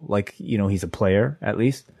feel like, you know, he's a player at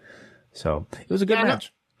least. So it was a good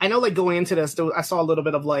match. I know, like, going into this, I saw a little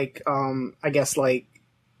bit of like, I guess like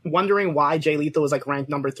wondering why Jay Lethal was like ranked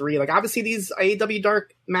number 3. Like, obviously these AEW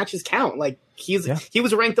Dark matches count. Like, he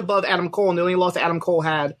was ranked above Adam Cole, and the only loss that Adam Cole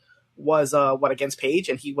had was against Page,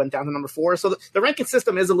 and he went down to number 4. So the ranking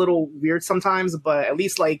system is a little weird sometimes, but at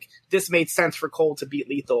least like this made sense for Cole to beat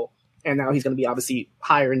Lethal, and now he's going to be obviously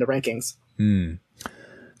higher in the rankings.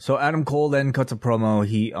 So Adam Cole then cuts a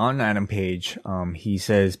promo. On Adam Page, he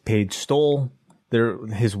says Page stole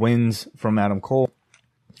his wins from Adam Cole,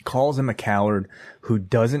 calls him a coward who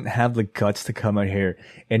doesn't have the guts to come out here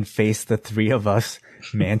and face the 3 of us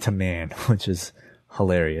man to man, which is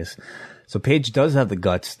hilarious. So Page does have the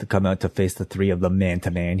guts to come out to face the 3 of them man to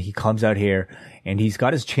man. He comes out here and he's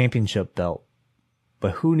got his championship belt,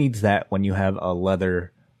 but who needs that when you have a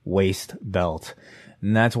leather waist belt?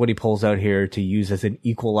 And that's what he pulls out here to use as an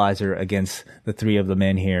equalizer against the 3 of the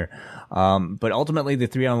men here. But ultimately the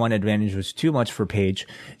 3-on-1 advantage was too much for Page.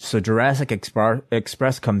 So Jurassic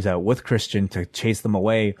Express comes out with Christian to chase them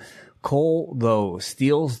away. Cole, though,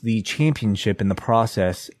 steals the championship in the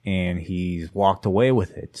process, and he's walked away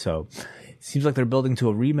with it. So it seems like they're building to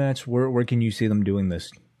a rematch. Where can you see them doing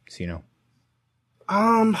this, Sino?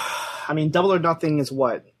 I mean, Double or Nothing is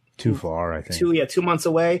what? Too far, I think. 2 months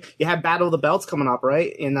away. You have Battle of the Belts coming up,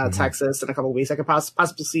 right? In Texas in a couple of weeks. I could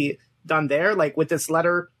possibly see it done there. Like, with this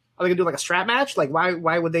leather, are they going to do like a strap match? Like,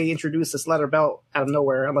 why would they introduce this leather belt out of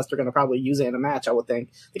nowhere unless they're going to probably use it in a match, I would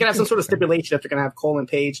think. They can have some sort of stipulation if they're going to have Cole and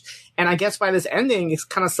Page. And I guess by this ending, it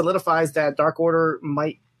kind of solidifies that Dark Order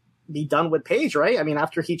might be done with Page, right? I mean,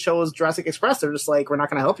 after he chose Jurassic Express, they're just like, we're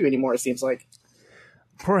not going to help you anymore, it seems like.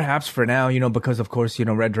 Perhaps for now, you know, because of course, you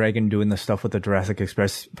know, Red Dragon doing the stuff with the Jurassic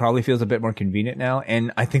Express probably feels a bit more convenient now.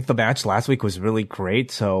 And I think the match last week was really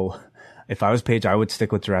great. So if I was Page, I would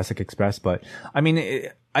stick with Jurassic Express. But I mean,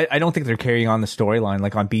 I don't think they're carrying on the storyline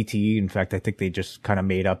like on BTE. In fact, I think they just kind of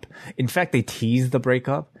made up. In fact, they teased the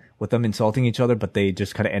breakup with them insulting each other, but they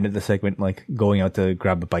just kind of ended the segment like going out to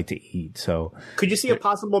grab a bite to eat. So could you see a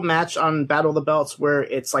possible match on Battle of the Belts where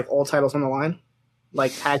it's like all titles on the line,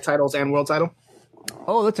 like tag titles and world title?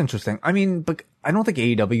 Oh, that's interesting. I mean, but I don't think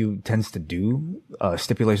AEW tends to do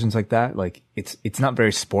stipulations like that. Like, it's not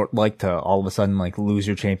very sport-like to all of a sudden like lose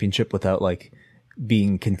your championship without like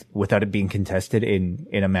without it being contested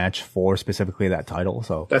in a match for specifically that title.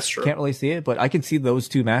 So that's true. Can't really see it, but I can see those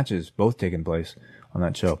 2 matches both taking place on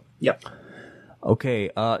that show. Yep. Okay,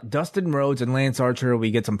 Dustin Rhodes and Lance Archer, we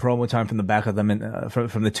get some promo time from the back of them,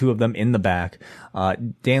 from the 2 of them in the back.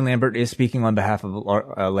 Dan Lambert is speaking on behalf of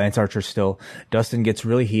Lance Archer still. Dustin gets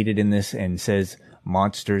really heated in this and says,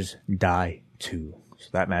 monsters die too. So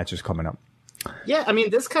that match is coming up. Yeah, I mean,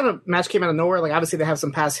 this kind of match came out of nowhere. Like, obviously they have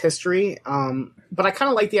some past history, but I kind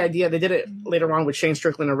of like the idea. They did it later on with Shane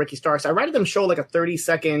Strickland and Ricky Starks. I'd rather them show like a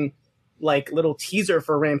 30-second like little teaser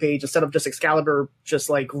for Rampage instead of just Excalibur just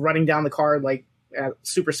like running down the card like at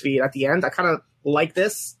super speed at the end. I kind of like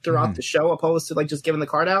this throughout the show opposed to like just giving the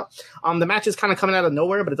card out. The match is kind of coming out of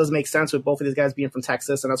nowhere, but it does make sense with both of these guys being from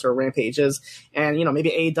Texas, and that's where Rampage is. And, you know,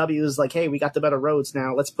 maybe AEW is like, hey, we got the better roads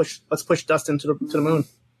now. Let's push Dustin to the moon.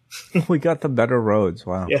 We got the better roads.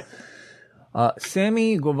 Wow. Yeah.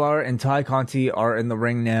 Sammy Guevara and Ty Conti are in the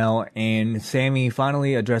ring now, and Sammy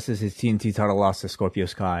finally addresses his TNT title loss to Scorpio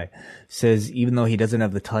Sky. Says even though he doesn't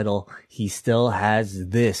have the title, he still has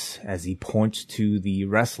this, as he points to the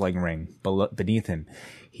wrestling ring beneath him.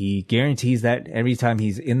 He guarantees that every time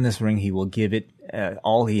he's in this ring, he will give it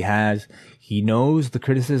all he has. He knows the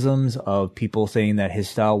criticisms of people saying that his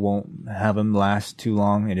style won't have him last too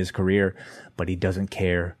long in his career, but he doesn't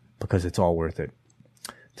care because it's all worth it.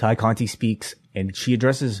 Ty Conti speaks, and she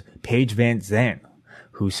addresses Paige Van Zandt,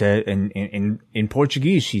 who said in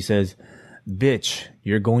Portuguese, she says, "Bitch,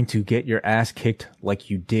 you're going to get your ass kicked like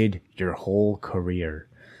you did your whole career."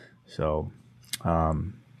 So,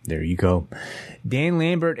 there you go. Dan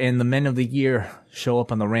Lambert and the Men of the Year show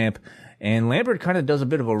up on the ramp, and Lambert kind of does a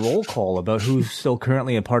bit of a roll call about who's still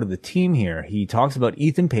currently a part of the team here. He talks about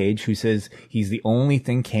Ethan Page, who says he's the only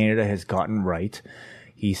thing Canada has gotten right.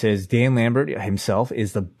 He says Dan Lambert himself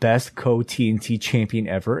is the best co-TNT champion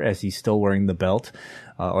ever, as he's still wearing the belt,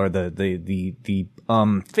 or the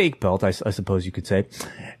fake belt, I suppose you could say.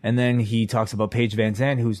 And then he talks about Paige Van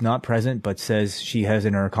Zandt, who's not present, but says she has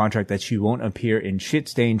in her contract that she won't appear in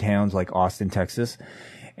shit-stained towns like Austin, Texas.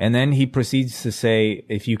 And then he proceeds to say,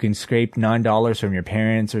 if you can scrape $9 from your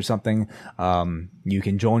parents or something, you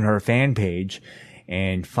can join her fan page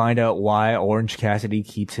and find out why Orange Cassidy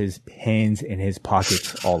keeps his hands in his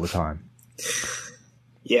pockets all the time.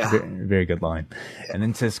 Yeah. Very, very good line. And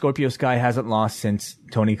then says Scorpio Sky hasn't lost since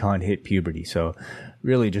Tony Khan hit puberty. So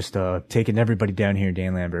really just taking everybody down here,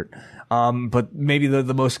 Dan Lambert. But maybe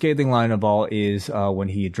the most scathing line of all is when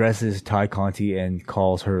he addresses Ty Conti and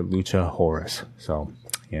calls her Lucha Horace. So,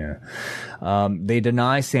 yeah. They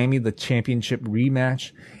deny Sammy the championship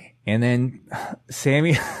rematch. And then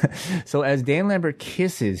Sammy, so as Dan Lambert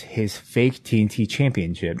kisses his fake TNT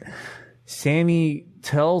championship, Sammy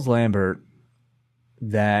tells Lambert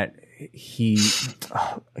that I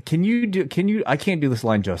can't do this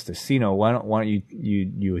line justice. Sino, why don't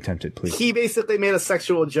you attempt it, please? He basically made a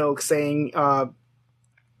sexual joke saying,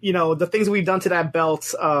 the things we've done to that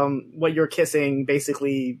belt, what you're kissing,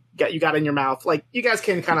 basically you got in your mouth. Like, you guys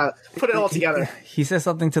can kind of put it all together. He says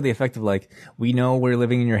something to the effect of like, we know we're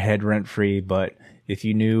living in your head rent free, but if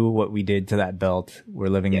you knew what we did to that belt, we're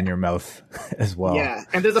living in your mouth as well. Yeah.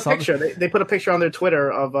 And there's a picture. They put a picture on their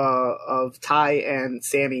Twitter of Ty and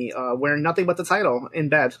Sammy, wearing nothing but the title in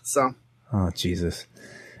bed. So. Oh, Jesus.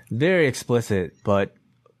 Very explicit, but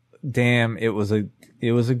damn, it was a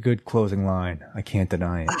good closing line. I can't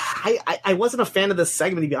deny it. I wasn't a fan of this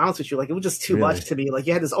segment, to be honest with you. Like, it was just too much to me. Like,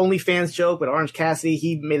 you had this OnlyFans joke with Orange Cassidy.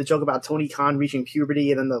 He made a joke about Tony Khan reaching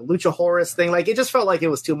puberty, and then the Lucha Horace thing. Like, it just felt like it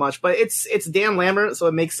was too much. But it's Dan Lambert, so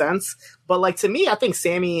it makes sense. But, like, to me, I think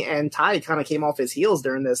Sammy and Ty kind of came off his heels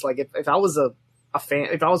during this. Like, if I was a fan,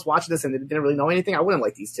 if I was watching this and didn't really know anything, I wouldn't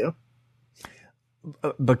like these two.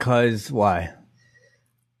 Because why?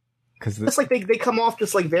 Because it's like they come off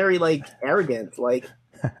just like very like arrogant. Like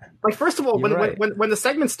first of all, when the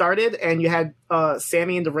segment started and you had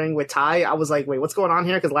Sammy in the ring with Ty, I was like, wait, what's going on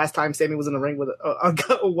here? Because last time Sammy was in the ring with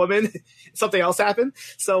a woman, something else happened.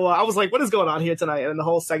 So I was like, what is going on here tonight? And the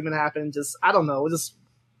whole segment happened. Just I don't know.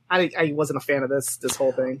 I wasn't a fan of this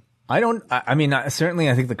whole thing. Certainly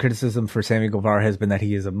I think the criticism for Sammy Guevara has been that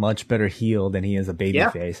he is a much better heel than he is a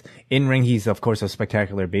babyface. In ring, he's of course a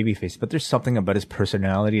spectacular babyface, but there's something about his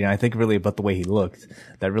personality, and I think really about the way he looked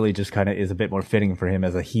that really just kind of is a bit more fitting for him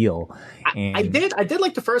as a heel. And I did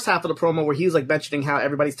like the first half of the promo where he was like mentioning how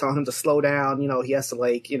everybody's telling him to slow down, he has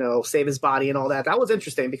to save his body and all that. That was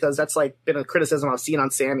interesting because that's like been a criticism I've seen on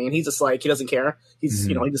Sammy, and he's just like, he doesn't care. He's,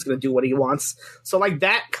 he's just going to do what he wants. So like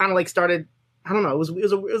that kind of like started, I don't know. It was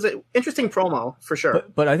an interesting promo for sure.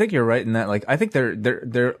 But I think you're right in that. Like, I think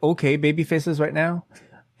they're okay baby faces right now,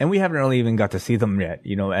 and we haven't really even got to see them yet,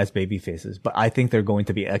 as baby faces. But I think they're going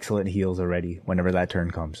to be excellent heels already whenever that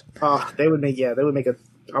turn comes. They would make an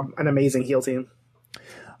amazing heel team.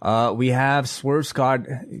 We have Swerve Scott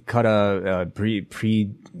cut a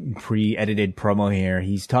pre-edited promo here.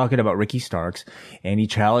 He's talking about Ricky Starks, and he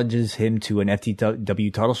challenges him to an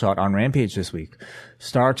FTW title shot on Rampage this week.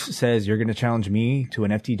 Starks says, "You're going to challenge me to an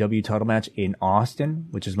FTW title match in Austin,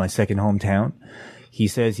 which is my second hometown." He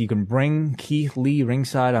says, "You can bring Keith Lee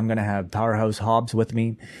ringside. I'm going to have Powerhouse Hobbs with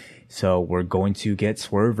me." So we're going to get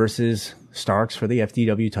Swerve versus Starks for the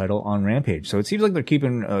FTW title on Rampage. So it seems like they're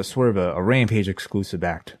keeping Swerve a Rampage exclusive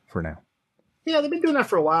act for now. Yeah, they've been doing that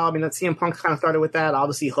for a while. I mean, that CM Punk kind of started with that.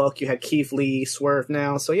 Obviously, Hook. You had Keith Lee, Swerve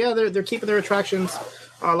now. So yeah, they're keeping their attractions,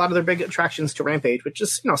 a lot of their big attractions to Rampage, which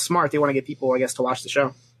is smart. They want to get people, I guess, to watch the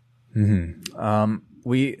show. Mm-hmm.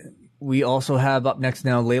 We also have up next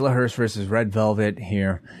now Layla Hirsch versus Red Velvet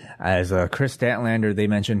here, as Chris Statlander, they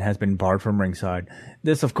mentioned, has been barred from ringside.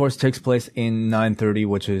 This, of course, takes place in 9:30,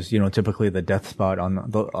 which is typically the death spot on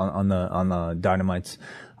the Dynamites.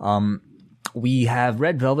 We have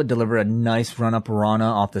Red Velvet deliver a nice run-up Rana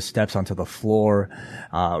off the steps onto the floor.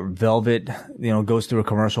 Velvet, goes through a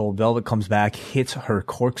commercial. Velvet comes back, hits her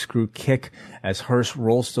corkscrew kick as Hirsch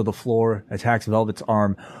rolls to the floor, attacks Velvet's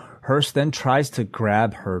arm. Hurst then tries to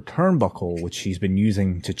grab her turnbuckle, which she's been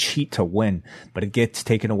using to cheat to win, but it gets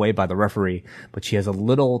taken away by the referee. But she has a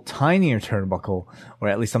little tinier turnbuckle, or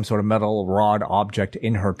at least some sort of metal rod object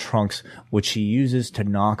in her trunks, which she uses to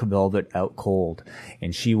knock Velvet out cold.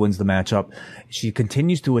 And she wins the matchup. She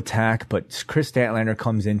continues to attack, but Chris Statlander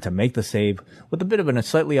comes in to make the save with a bit of a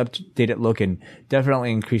slightly updated look and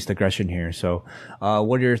definitely increased aggression here. So,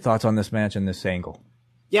 what are your thoughts on this match and this angle?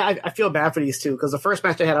 Yeah, I feel bad for these two because the first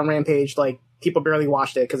match they had on Rampage, like, people barely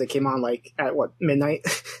watched it because it came on, like, at, midnight?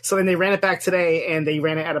 So then they ran it back today, and they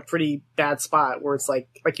ran it at a pretty bad spot where it's like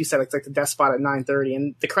you said, it's like the death spot at 9:30,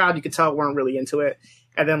 and the crowd, you could tell, weren't really into it.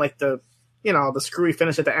 And then, like, the screwy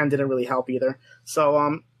finish at the end didn't really help either.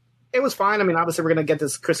 So, it was fine. I mean, obviously we're going to get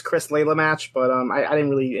this Chris Layla match, but I didn't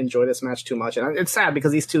really enjoy this match too much. And it's sad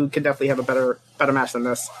because these two could definitely have a better match than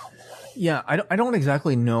this. Yeah, I don't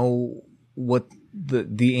exactly know what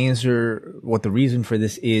the answer, what the reason for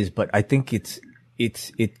this is, but I think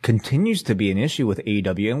it continues to be an issue with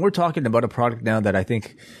AEW, and we're talking about a product now that I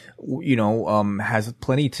think, has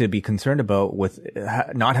plenty to be concerned about with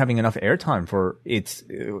not having enough airtime for its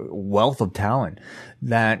wealth of talent.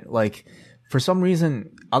 That, like, for some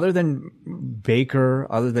reason, other than Baker,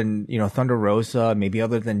 other than, Thunder Rosa, maybe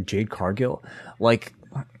other than Jade Cargill, like,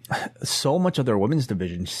 so much of their women's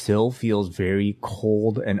division still feels very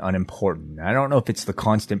cold and unimportant. I don't know if it's the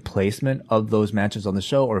constant placement of those matches on the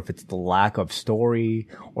show, or if it's the lack of story,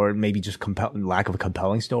 or maybe just lack of a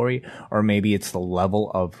compelling story, or maybe it's the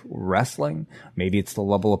level of wrestling, maybe it's the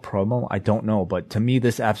level of promo. I don't know, but to me,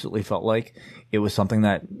 this absolutely felt like it was something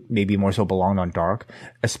that maybe more so belonged on Dark,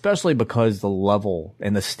 especially because the level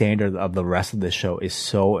and the standard of the rest of this show is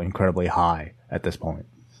so incredibly high at this point.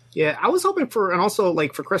 Yeah, I was hoping for, and also,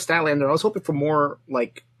 like, for Chris Statlander, I was hoping for more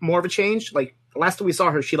of a change. Like, the last time we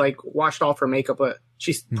saw her, she, like, washed off her makeup, but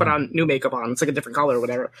she put on new makeup on. It's like a different color or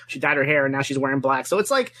whatever. She dyed her hair, and now she's wearing black. So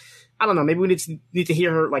it's like, I don't know, maybe we need to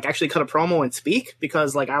hear her, like, actually cut a promo and speak,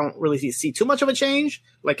 because, like, I don't really see too much of a change.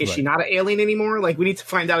 Like, is she not an alien anymore? Like, we need to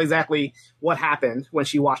find out exactly what happened when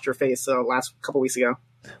she washed her face last couple weeks ago.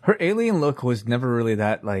 Her alien look was never really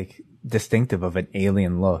that, like, distinctive of an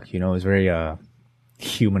alien look. It was very,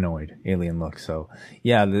 humanoid alien look. So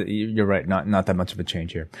yeah, you're right. Not that much of a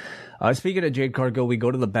change here. Speaking of Jade Cargill, we go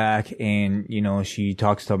to the back, and she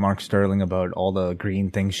talks to Mark Sterling about all the green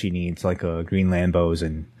things she needs, like green Lambos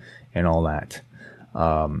and all that.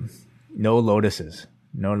 No Lotuses.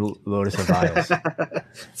 No Lotus Vials.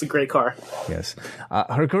 It's a great car. Yes.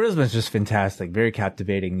 Her charisma is just fantastic. Very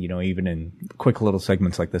captivating, even in quick little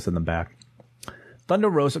segments like this in the back. Thunder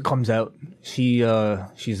Rosa comes out. She's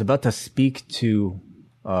about to speak to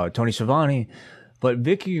Tony Schiavone, but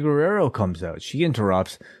Vicky Guerrero comes out. She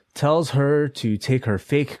interrupts, tells her to take her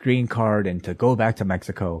fake green card and to go back to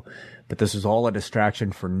Mexico. But this is all a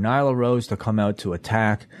distraction for Nyla Rose to come out to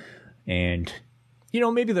attack. And,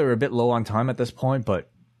 maybe they're a bit low on time at this point,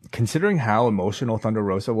 but considering how emotional Thunder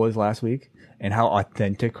Rosa was last week and how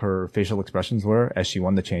authentic her facial expressions were as she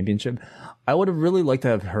won the championship, I would have really liked to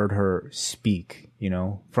have heard her speak,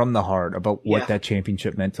 from the heart about what that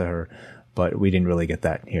championship meant to her. But we didn't really get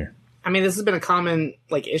that here. I mean, this has been a common,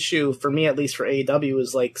 like, issue for me, at least for AEW,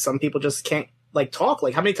 is, like, some people just can't, like, talk.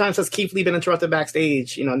 Like, how many times has Keith Lee been interrupted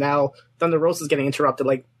backstage? Now Thunder Rosa's getting interrupted.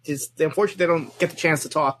 Like, unfortunately, they don't get the chance to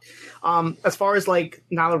talk. As far as, like,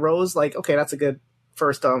 Nyla Rose, like, okay, that's a good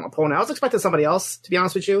first opponent. I was expecting somebody else, to be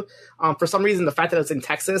honest with you. For some reason, the fact that it's in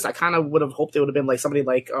Texas, I kind of would have hoped it would have been, like, somebody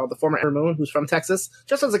like the former Ember Moon, who's from Texas,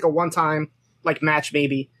 just as, like, a one-time, like, match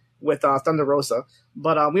maybe with Thunder Rosa.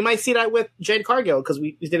 But we might see that with Jade Cargill, because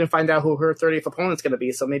we didn't find out who her 30th opponent's going to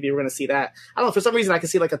be, so maybe we're going to see that. I don't know, for some reason I can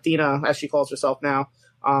see, like, Athena, as she calls herself now,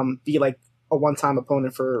 be, like, a one-time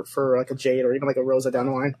opponent for like, a Jade or even, like, a Rosa down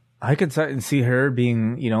the line. I could see her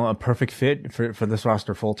being, a perfect fit for this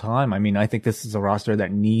roster full time. I mean, I think this is a roster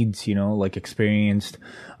that needs, like, experienced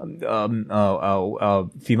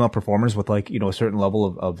female performers with, like, a certain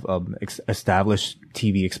level of established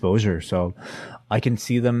TV exposure. So I can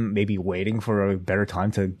see them maybe waiting for a better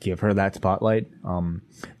time to give her that spotlight.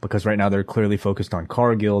 Because right now they're clearly focused on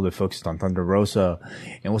Cargill, they're focused on Thunder Rosa,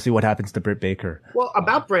 and we'll see what happens to Britt Baker. Well,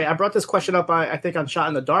 about Britt, I brought this question up, I think, on Shot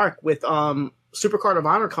in the Dark with Supercard of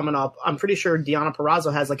Honor coming up. I'm pretty sure Deonna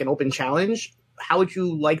Purrazzo has, like, an open challenge. How would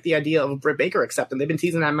you like the idea of Britt Baker accepting? They've been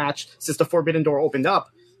teasing that match since the Forbidden Door opened up.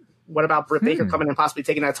 What about Britt Baker coming and possibly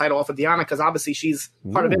taking that title off of Deonna? Because obviously she's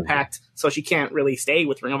part of Impact, so she can't really stay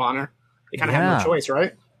with Ring of Honor. They kind of have no choice,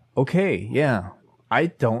 right? Okay, yeah. I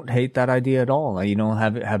don't hate that idea at all. You know,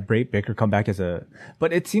 have Britt Baker come back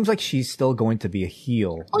but it seems like she's still going to be a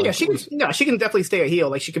heel. Oh yeah, she can definitely stay a heel.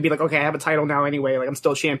 Like she could be like, okay, I have a title now anyway. Like I'm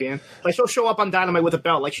still champion. Like she'll show up on Dynamite with a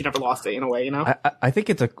belt, like she never lost it in a way. You know. I think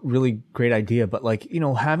it's a really great idea, but like, you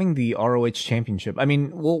know, having the ROH championship. I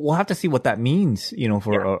mean, we'll have to see what that means. You know,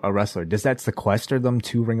 for a wrestler. Does that sequester them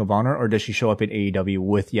to Ring of Honor, or does she show up in AEW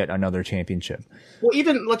with yet another championship? Well,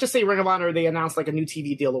 even let's just say Ring of Honor, they announced like a new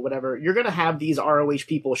TV deal or whatever. You're gonna have these ROH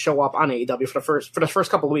people show up on AEW for the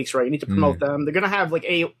first couple of weeks, right? You need to promote them. They're gonna have like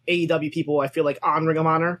AEW people, I feel like, on Ring of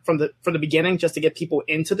Honor from the beginning, just to get people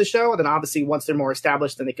into the show. And then obviously once they're more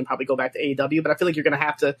established, then they can probably go back to AEW. But I feel like you're gonna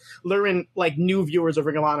have to lure in like new viewers of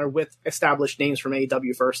Ring of Honor with established names from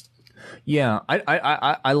AEW first. Yeah,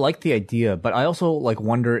 I like the idea, but I also like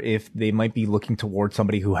wonder if they might be looking towards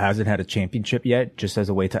somebody who hasn't had a championship yet, just as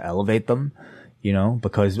a way to elevate them. You know,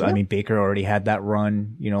 because I mean, Baker already had that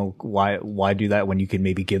run. You know, why do that when you can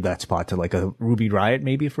maybe give that spot to like a Ruby Riott,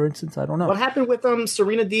 maybe, for instance? I don't know. What happened with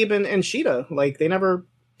Serena Deeb and Shida? Like they never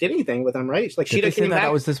did anything with them, right? Like Shida came back.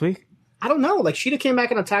 That was this week. I don't know. Like Shida came back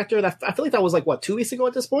and attacked her. I feel like that was like 2 weeks ago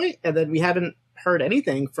at this point, and then we haven't heard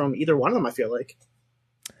anything from either one of them. I feel like.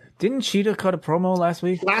 Didn't Shida cut a promo last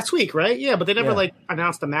week? Last week, right? Yeah, but they never like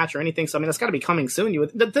announced a match or anything. So I mean, that's got to be coming soon.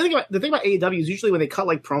 The thing about AEW is usually when they cut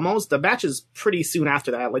like promos, the match is pretty soon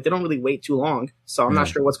after that. Like they don't really wait too long. So I'm not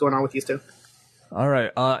sure what's going on with these two. All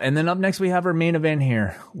right, and then up next we have our main event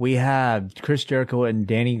here. We have Chris Jericho and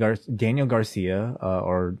Daniel Garcia,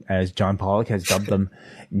 or as John Pollock has dubbed them,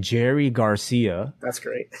 Jerry Garcia. That's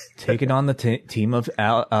great. Taking on the team of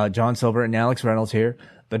John Silver and Alex Reynolds here.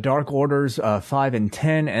 The Dark Orders 5 and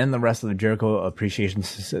 10 and the rest of the Jericho Appreciation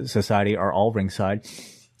Society are all ringside.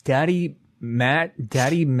 Daddy Mac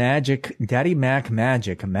Magic,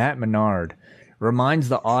 Matt Menard reminds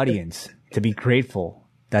the audience to be grateful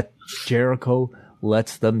that Jericho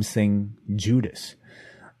lets them sing Judas.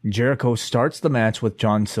 Jericho starts the match with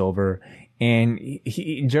John Silver, and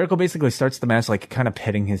Jericho basically starts the match like kind of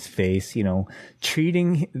petting his face, you know,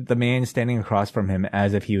 treating the man standing across from him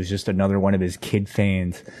as if he was just another one of his kid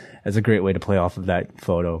fans. That's a great way to play off of that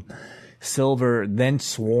photo. Silver then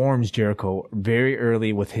swarms Jericho very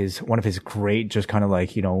early with one of his great, just kind of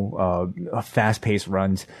like, you know, fast-paced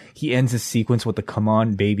runs. He ends his sequence with the "Come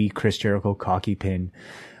On Baby" Chris Jericho cocky pin.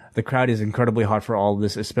 The crowd is incredibly hot for all of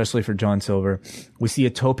this, especially for John Silver. We see a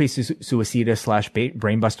tope suicida /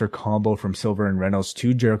 brainbuster combo from Silver and Reynolds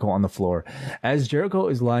to Jericho on the floor. As Jericho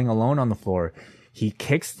is lying alone on the floor, he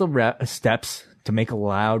kicks the steps to make a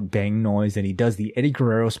loud bang noise, and he does the Eddie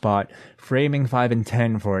Guerrero spot, framing 5 and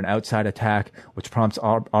 10 for an outside attack, which prompts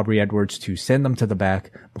Aubrey Edwards to send them to the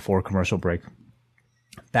back before a commercial break.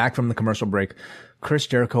 Back from the commercial break, Chris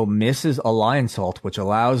Jericho misses a lion salt, which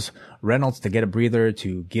allows Reynolds to get a breather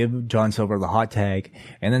to give John Silver the hot tag,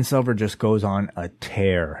 and then Silver just goes on a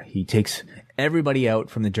tear. He takes everybody out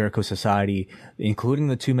from the Jericho Society, including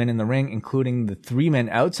the 2 men in the ring, including the 3 men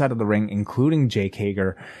outside of the ring, including Jake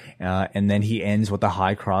Hager, and then he ends with a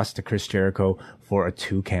high cross to Chris Jericho for a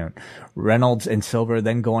 2 count. Reynolds and Silver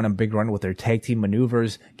then go on a big run with their tag team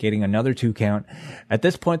maneuvers, getting another 2 count. At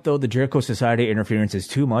this point, though, the Jericho Society interference is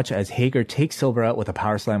too much as Hager takes Silver out with a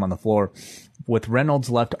power slam on the floor. With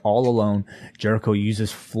Reynolds left all alone, Jericho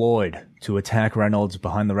uses Floyd to attack Reynolds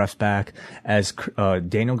behind the ref's back as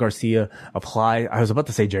Daniel Garcia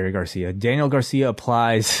Daniel Garcia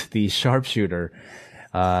applies the sharpshooter.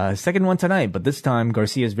 Second one tonight, but this time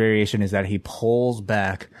Garcia's variation is that he pulls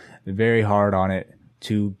back very hard on it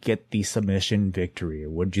to get the submission victory.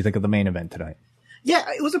 What did you think of the main event tonight? Yeah,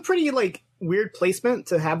 it was a pretty like weird placement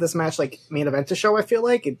to have this match like main event to show. I feel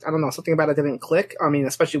like I don't know, something about it didn't click. I mean,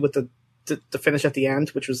 especially with the finish at the end,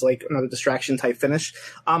 which was like another distraction type finish.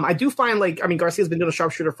 I do find Garcia's been doing a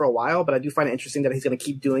sharpshooter for a while, but I do find it interesting that he's going to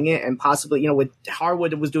keep doing it, and possibly, you know, with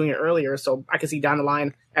Harwood was doing it earlier, so I can see down the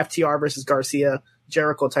line FTR versus Garcia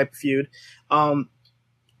Jericho type of feud.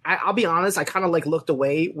 I'll be honest, I kind of like looked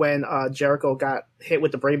away when Jericho got hit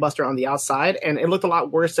with the brainbuster on the outside, and it looked a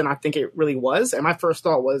lot worse than I think it really was. And my first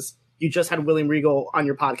thought was, you just had William Regal on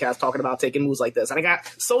your podcast talking about taking moves like this. And I got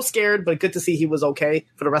so scared, but good to see he was okay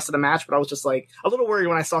for the rest of the match. But I was just like a little worried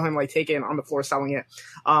when I saw him like take it on the floor selling it.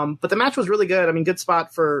 But the match was really good. I mean, good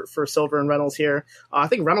spot for Silver and Reynolds here. I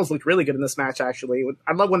think Reynolds looked really good in this match, actually.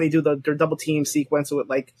 I love when they do their double team sequence with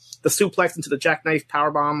like the suplex into the jackknife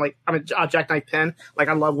powerbomb, jackknife pin. Like,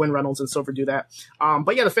 I love when Reynolds and Silver do that.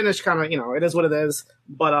 But yeah, the finish kind of, you know, it is what it is.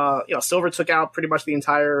 But, Silver took out pretty much the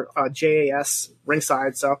entire JAS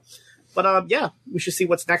ringside. So, but yeah, we should see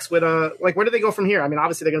what's next with where do they go from here? I mean,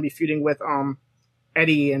 obviously they're going to be feuding with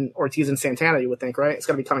Eddie and Ortiz and Santana, you would think, right? It's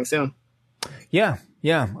going to be coming soon. Yeah,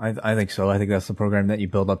 I think so. I think that's the program that you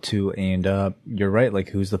build up to, and you're right. Like,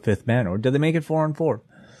 who's the fifth man, or did they make it 4-on-4,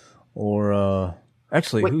 or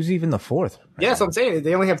actually, Wait. who's even the fourth? Yeah, so I'm saying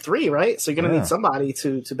they only have 3, right? So you're gonna need somebody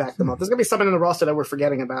to back them up. There's gonna be someone in the roster that we're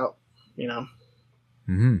forgetting about, you know.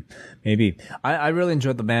 Maybe. I really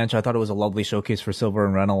enjoyed the match. I thought it was a lovely showcase for Silver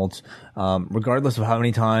and Reynolds. Regardless of how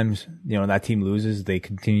many times that team loses, they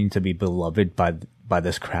continue to be beloved by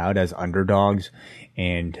this crowd as underdogs.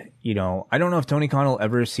 And I don't know if Tony Khan will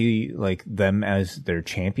ever see like them as their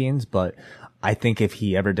champions, but I think if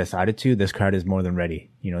he ever decided to, this crowd is more than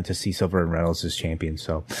ready, to see Silver and Reynolds as champions.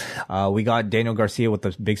 So, we got Daniel Garcia with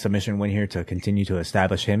the big submission win here to continue to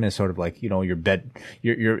establish him as sort of like, your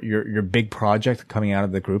big project coming out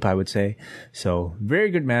of the group, I would say. So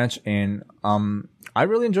very good match. And, I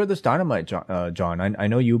really enjoyed this Dynamite, John. I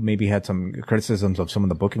know you maybe had some criticisms of some of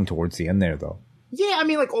the booking towards the end there, though. Yeah, I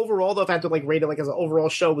mean, like, overall, though, if I had to, like, rate it, like, as an overall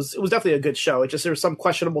show, it was definitely a good show. It just, there were some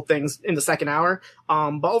questionable things in the second hour.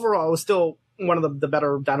 But overall, it was still one of the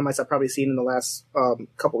better Dynamites I've probably seen in the last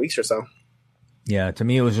couple weeks or so. Yeah, to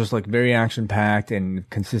me, it was just, like, very action-packed and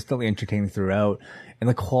consistently entertaining throughout. And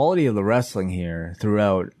the quality of the wrestling here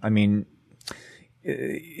throughout, I mean,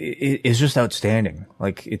 it's just outstanding.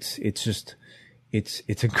 Like, it's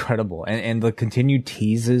incredible. And the continued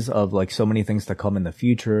teases of like so many things to come in the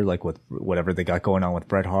future, like with whatever they got going on with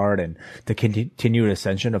Bret Hart, and the continued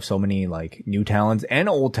ascension of so many like new talents and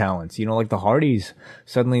old talents, like the Hardys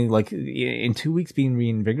suddenly like in 2 weeks being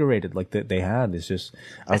reinvigorated like they have is just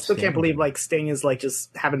I still can't believe like Sting is like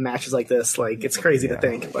just having matches like this. Like it's crazy to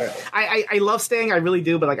think, but I love Sting. I really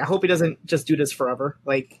do. But like, I hope he doesn't just do this forever.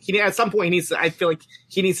 Like at some point I feel like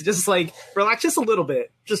he needs to just like relax just a little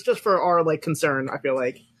bit. Just for our like concern, I feel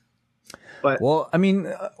like. But well, I mean,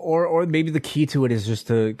 or maybe the key to it is just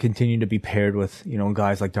to continue to be paired with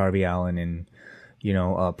guys like Darby Allin and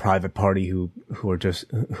a Private Party who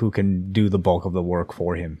can do the bulk of the work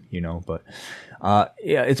for him. But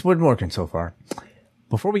yeah, it's been working so far.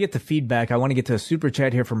 Before we get to feedback, I want to get to a super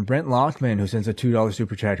chat here from Brent Lockman, who sends a $2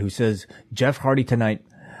 super chat, who says, "Jeff Hardy tonight,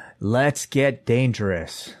 let's get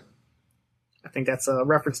dangerous." I think that's a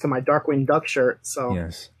reference to my Darkwing Duck shirt. So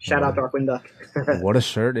yes. Shout out Darkwing Duck. What a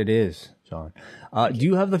shirt it is, John. Do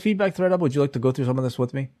you have the feedback thread up? Would you like to go through some of this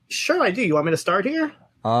with me? Sure, I do. You want me to start here?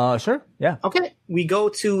 Sure. Yeah. Okay. We go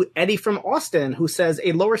to Eddie from Austin, who says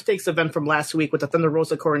a lower stakes event from last week with the Thunder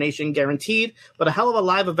Rosa coronation guaranteed, but a hell of a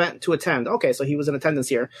live event to attend. Okay, so he was in attendance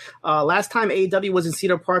here. Last time AEW was in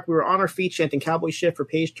Cedar Park, we were on our feet chanting Cowboy Shit for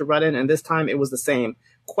Paige to run in, and this time it was the same.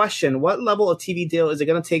 Question: what level of TV deal is it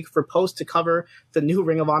going to take for Post to cover the new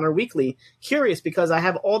Ring of Honor weekly? Curious, because I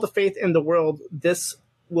have all the faith in the world this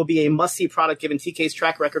will be a must-see product given TK's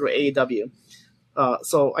track record with AEW.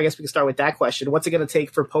 So I guess we can start with that question. What's it going to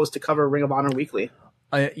take for Post to cover Ring of Honor weekly?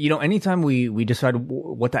 Anytime we decide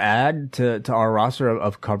what to add to our roster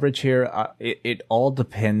of coverage here, it all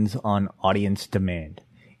depends on audience demand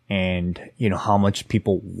and, how much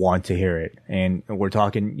people want to hear it. And we're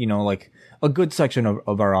talking, like a good section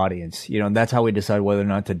of our audience, that's how we decide whether or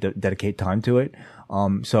not to dedicate time to it.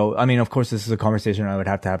 So, I mean, of course, this is a conversation I would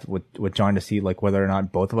have to have with John to see, like, whether or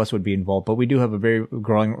not both of us would be involved. But we do have a very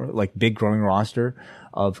big growing roster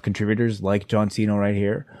of contributors like John Cena right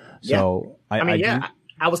here. So, yeah.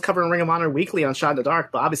 I was covering Ring of Honor weekly on Shot in the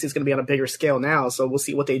Dark, but obviously it's going to be on a bigger scale now, so we'll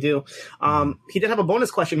see what they do. He did have a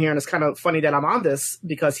bonus question here, and it's kind of funny that I'm on this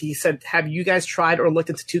because he said, have you guys tried or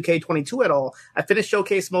looked into 2K22 at all? I finished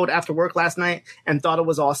Showcase mode after work last night and thought it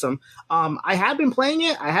was awesome. I have been playing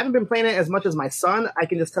it. I haven't been playing it as much as my son. I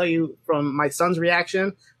can just tell you from my son's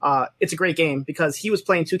reaction, it's a great game because he was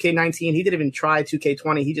playing 2K19. He didn't even try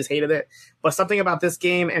 2K20. He just hated it. But something about this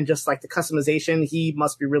game and just like the customization, he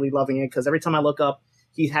must be really loving it because every time I look up,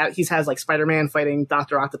 he has like Spider-Man fighting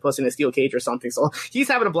Dr. Octopus in a steel cage or something. So he's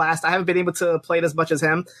having a blast. I haven't been able to play it as much as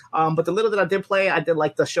him. But the little that I did play, I did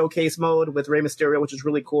like the showcase mode with Rey Mysterio, which is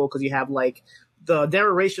really cool because you have like the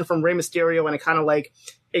narration from Rey Mysterio and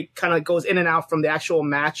it kind of goes in and out from the actual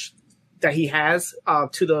match that he has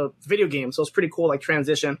to the video game. So it's pretty cool, like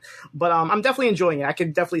transition. But I'm definitely enjoying it. I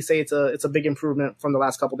can definitely say it's a big improvement from the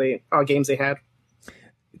last couple games they had.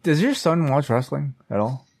 Does your son watch wrestling at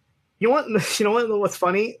all? You know what? What's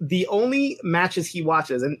funny? The only matches he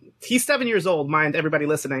watches, and he's 7 years old, mind everybody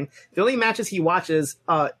listening. The only matches he watches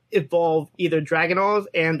involve either Dragunov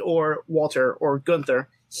and or Walter or Gunther.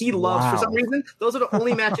 He loves, for some reason, those are the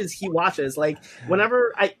only matches he watches. Like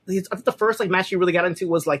whenever I think the first like match he really got into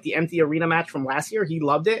was like the empty arena match from last year. He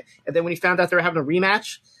loved it, and then when he found out they were having a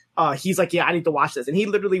rematch, he's like, yeah, I need to watch this. And he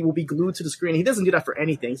literally will be glued to the screen. He doesn't do that for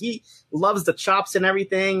anything. He loves the chops and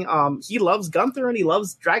everything. He loves Gunther and he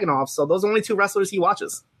loves Dragunov. So those are only two wrestlers he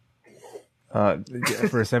watches.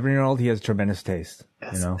 For a 7-year-old, he has tremendous taste.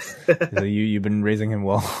 Yes. You know, so you've been raising him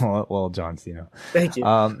well, John Cena. Thank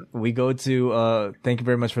you. We go to thank you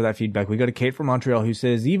very much for that feedback. We go to Kate from Montreal, who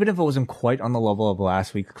says, even if it wasn't quite on the level of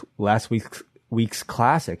last week's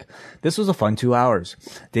classic, this was a fun 2 hours.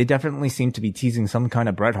 They definitely seem to be teasing some kind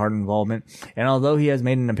of Bret Hart involvement, and although he has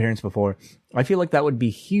made an appearance before, I feel like that would be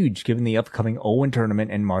huge given the upcoming Owen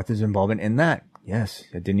tournament and Martha's involvement in that. Yes,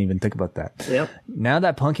 I didn't even think about that. Yep. Now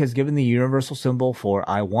that Punk has given the universal symbol for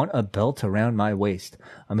I want a belt around my waist,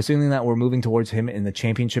 I'm assuming that we're moving towards him in the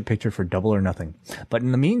championship picture for Double or Nothing. But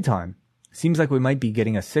in the meantime, seems like we might be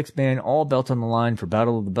getting a 6-man all belt on the line for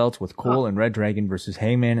Battle of the Belts with Cole and Red Dragon versus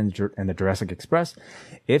Hangman and the Jurassic Express.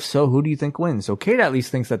 If so, who do you think wins? So Kate at least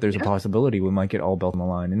thinks that there's a possibility we might get all belt on the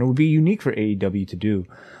line, and it would be unique for AEW to do.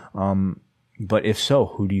 But if so,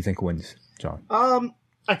 who do you think wins, John?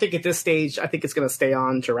 I think at this stage, I think it's going to stay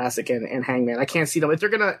on Jurassic and Hangman. I can't see them. If they're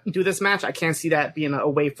going to do this match, I can't see that being a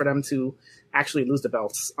way for them to actually lose the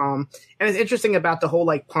belts. And it's interesting about the whole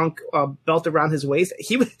like Punk belt around his waist.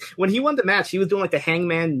 When he won the match, he was doing like the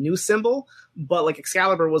Hangman new symbol, but like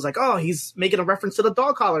Excalibur was like, oh, he's making a reference to the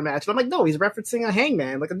dog collar match. And I'm like, no, he's referencing a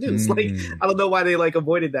Hangman, like a noose. Like, I don't know why they like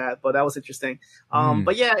avoided that, but that was interesting.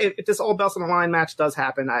 But yeah, if this all belts on the line match does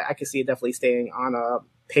happen, I can see it definitely staying on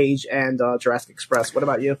Page and Jurassic Express. What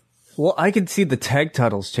about you? Well, I could see the tag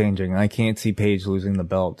titles changing. I can't see Page losing the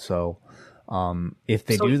belt. So if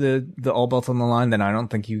they do the all belts on the line, then I don't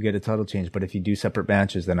think you get a title change. But if you do separate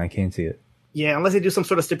matches, then I can't see it. Yeah, unless they do some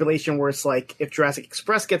sort of stipulation where it's like if Jurassic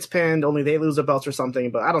Express gets pinned, only they lose the belts or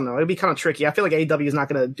something. But I don't know. It'd be kind of tricky. I feel like AEW is not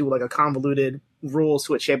going to do like a convoluted rules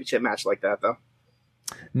to a championship match like that, though.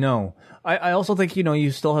 No, I also think,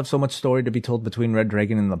 you still have so much story to be told between Red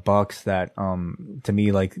Dragon and the Bucks that, to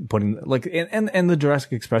me, like putting like, and the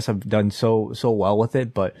Jurassic Express have done so well with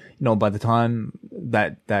it. But, by the time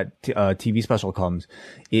that TV special comes,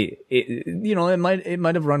 it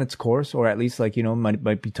might have run its course, or at least like,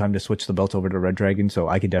 might be time to switch the belt over to Red Dragon. So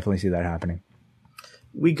I could definitely see that happening.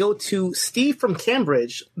 We go to Steve from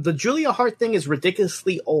Cambridge. The Julia Hart thing is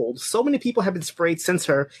ridiculously old. So many people have been sprayed since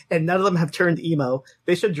her, and none of them have turned emo.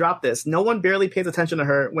 They should drop this. No one barely pays attention to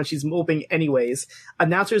her when she's moping anyways.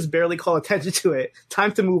 Announcers barely call attention to it.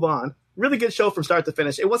 Time to move on. Really good show from start to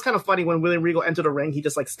finish. It was kind of funny when William Regal entered the ring. He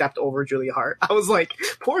just like stepped over Julia Hart. I was like,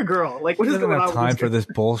 poor girl. Like, what is going on? Have time for this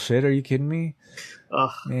bullshit? Are you kidding me?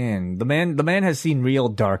 Man, the man has seen real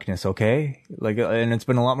darkness, okay? Like, and it's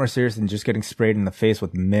been a lot more serious than just getting sprayed in the face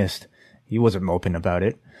with mist. He wasn't moping about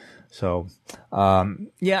it. So,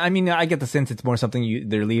 yeah, I mean, I get the sense it's more something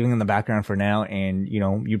they're leaving in the background for now, and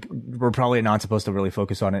we're probably not supposed to really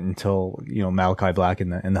focus on it until Malachi Black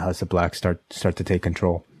and the House of Black start to take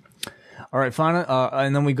control. All right, final,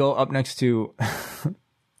 and then we go up next to.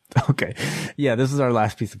 Okay. Yeah, this is our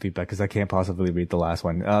last piece of feedback because I can't possibly read the last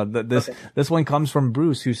one. This one comes from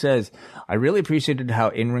Bruce, who says, I really appreciated how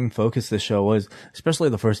in-ring focused this show was, especially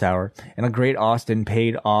the first hour, and a great Austin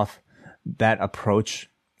paid off that approach,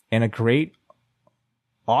 and a great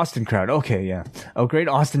Austin crowd. Okay, yeah. A great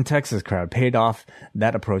Austin, Texas crowd paid off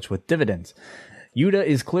that approach with dividends. Yuta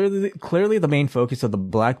is clearly the main focus of the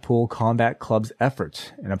Blackpool Combat Club's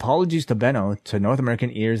efforts, and apologies to Benno, to North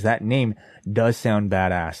American ears, that name does sound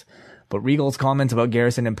badass. But Regal's comments about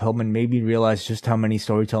Garrison and Pillman made me realize just how many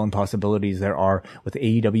storytelling possibilities there are with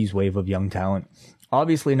AEW's wave of young talent.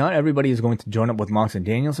 Obviously, not everybody is going to join up with Mox and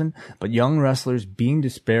Danielson, but young wrestlers being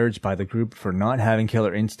disparaged by the group for not having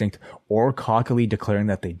killer instinct or cockily declaring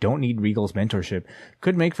that they don't need Regal's mentorship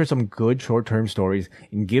could make for some good short-term stories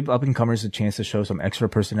and give up-and-comers a chance to show some extra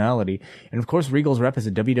personality. And of course, Regal's rep as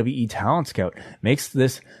a WWE talent scout makes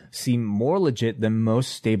this seem more legit than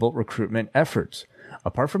most stable recruitment efforts.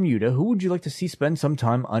 Apart from Yuta, who would you like to see spend some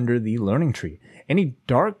time under the learning tree? Any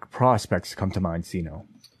dark prospects come to mind, Sino?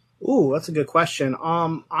 Ooh, that's a good question.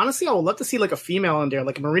 Honestly, I would love to see like a female in there,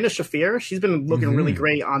 like Marina Shafir. She's been looking really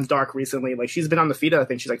great on Dark recently. Like she's been undefeated. I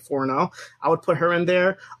think she's like 4-0. I would put her in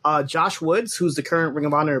there. Josh Woods, who's the current Ring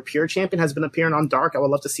of Honor Pure Champion, has been appearing on Dark. I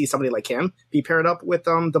would love to see somebody like him be paired up with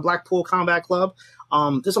the Blackpool Combat Club.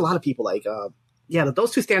 There's a lot of people like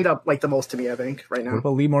those two stand up like the most to me, I think, right now. What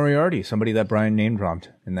about Lee Moriarty, somebody that Brian name dropped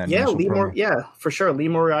in that? Yeah, for sure. Lee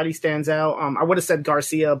Moriarty stands out. I would have said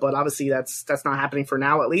Garcia, but obviously that's not happening for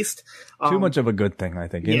now, at least. Too much of a good thing, I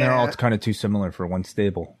think. And they're all kind of too similar for one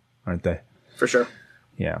stable, aren't they? For sure.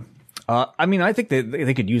 Yeah. I mean, I think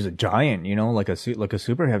they could use a giant, like a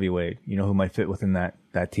super heavyweight, who might fit within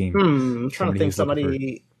that team. I'm trying to think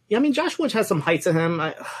somebody. Yeah, I mean, Josh Woods has some height to him.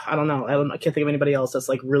 I don't know. I can't think of anybody else that's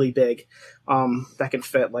like really big that can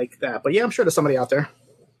fit like that. But yeah, I'm sure there's somebody out there.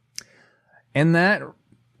 And that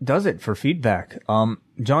does it for feedback.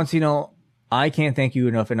 John Cena, I can't thank you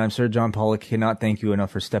enough, and I'm sure John Pollock cannot thank you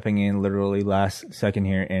enough for stepping in literally last second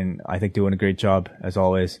here, and I think doing a great job, as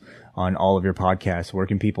always, on all of your podcasts. Where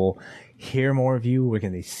can people hear more of you? Where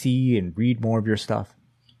can they see and read more of your stuff?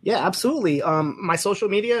 Yeah, absolutely. My social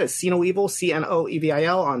media is CNOEvil,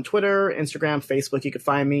 CNOEVIL on Twitter, Instagram, Facebook. You can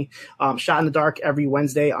find me. Shot in the Dark every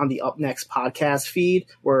Wednesday on the Up Next podcast feed.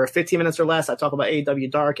 We're 15 minutes or less. I talk about AEW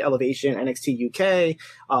Dark, Elevation, NXT UK,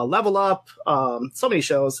 Level Up, so many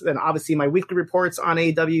shows. Then obviously my weekly reports on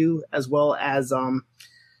AEW as well as AEW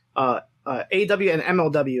and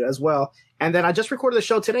MLW as well. And then I just recorded a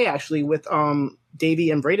show today, actually, with Davey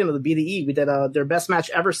and Braden of the BDE. We did their Best Match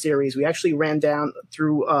Ever series. We actually ran down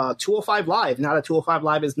through 205 Live. Now that 205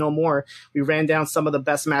 Live is no more, we ran down some of the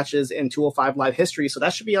best matches in 205 Live history. So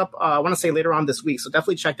that should be up, I want to say, later on this week. So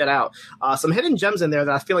definitely check that out. Some hidden gems in there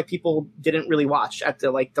that I feel like people didn't really watch at the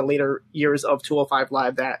later years of 205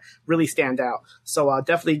 Live that really stand out. So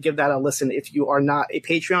definitely give that a listen. If you are not a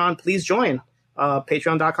Patreon, please join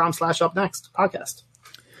patreon.com/upnext podcast.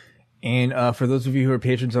 And for those of you who are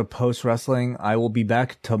patrons of Post Wrestling, I will be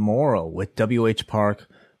back tomorrow with WH Park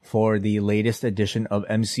for the latest edition of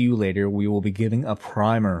MCU Later. We will be giving a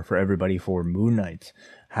primer for everybody for Moon Knight.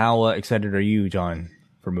 How excited are you, John,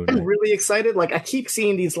 for Moon Knight? I'm really excited. I keep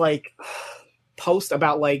seeing these posts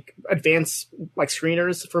about advanced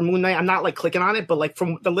screeners for Moon Knight. I'm not clicking on it, but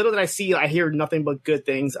from the little that I see, I hear nothing but good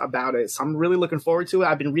things about it. So I'm really looking forward to it.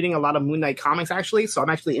 I've been reading a lot of Moon Knight comics, actually, so I'm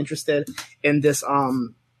actually interested in this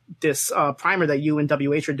primer that you and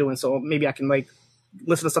WH are doing. So maybe I can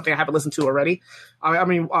listen to something I haven't listened to already.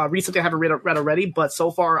 Read something I haven't read already. But so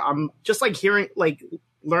far, I'm just hearing,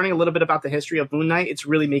 learning a little bit about the history of Moon Knight. It's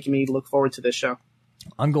really making me look forward to this show.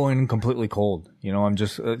 I'm going completely cold. I'm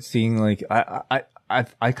just seeing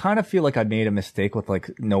I kind of feel like I made a mistake with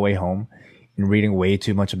No Way Home and reading way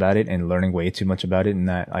too much about it and learning way too much about it, and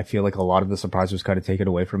that I feel like a lot of the surprise was kind of taken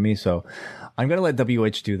away from me. So I'm going to let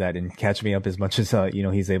WH do that and catch me up as much as,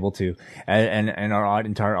 he's able to, and our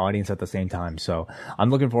entire audience at the same time. So I'm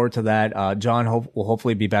looking forward to that. John will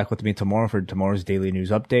hopefully be back with me tomorrow for tomorrow's daily news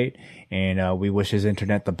update. And, we wish his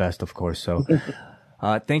internet the best, of course. So,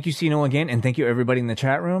 thank you, Sino, again. And thank you everybody in the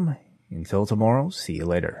chat room. Until tomorrow, see you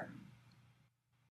later.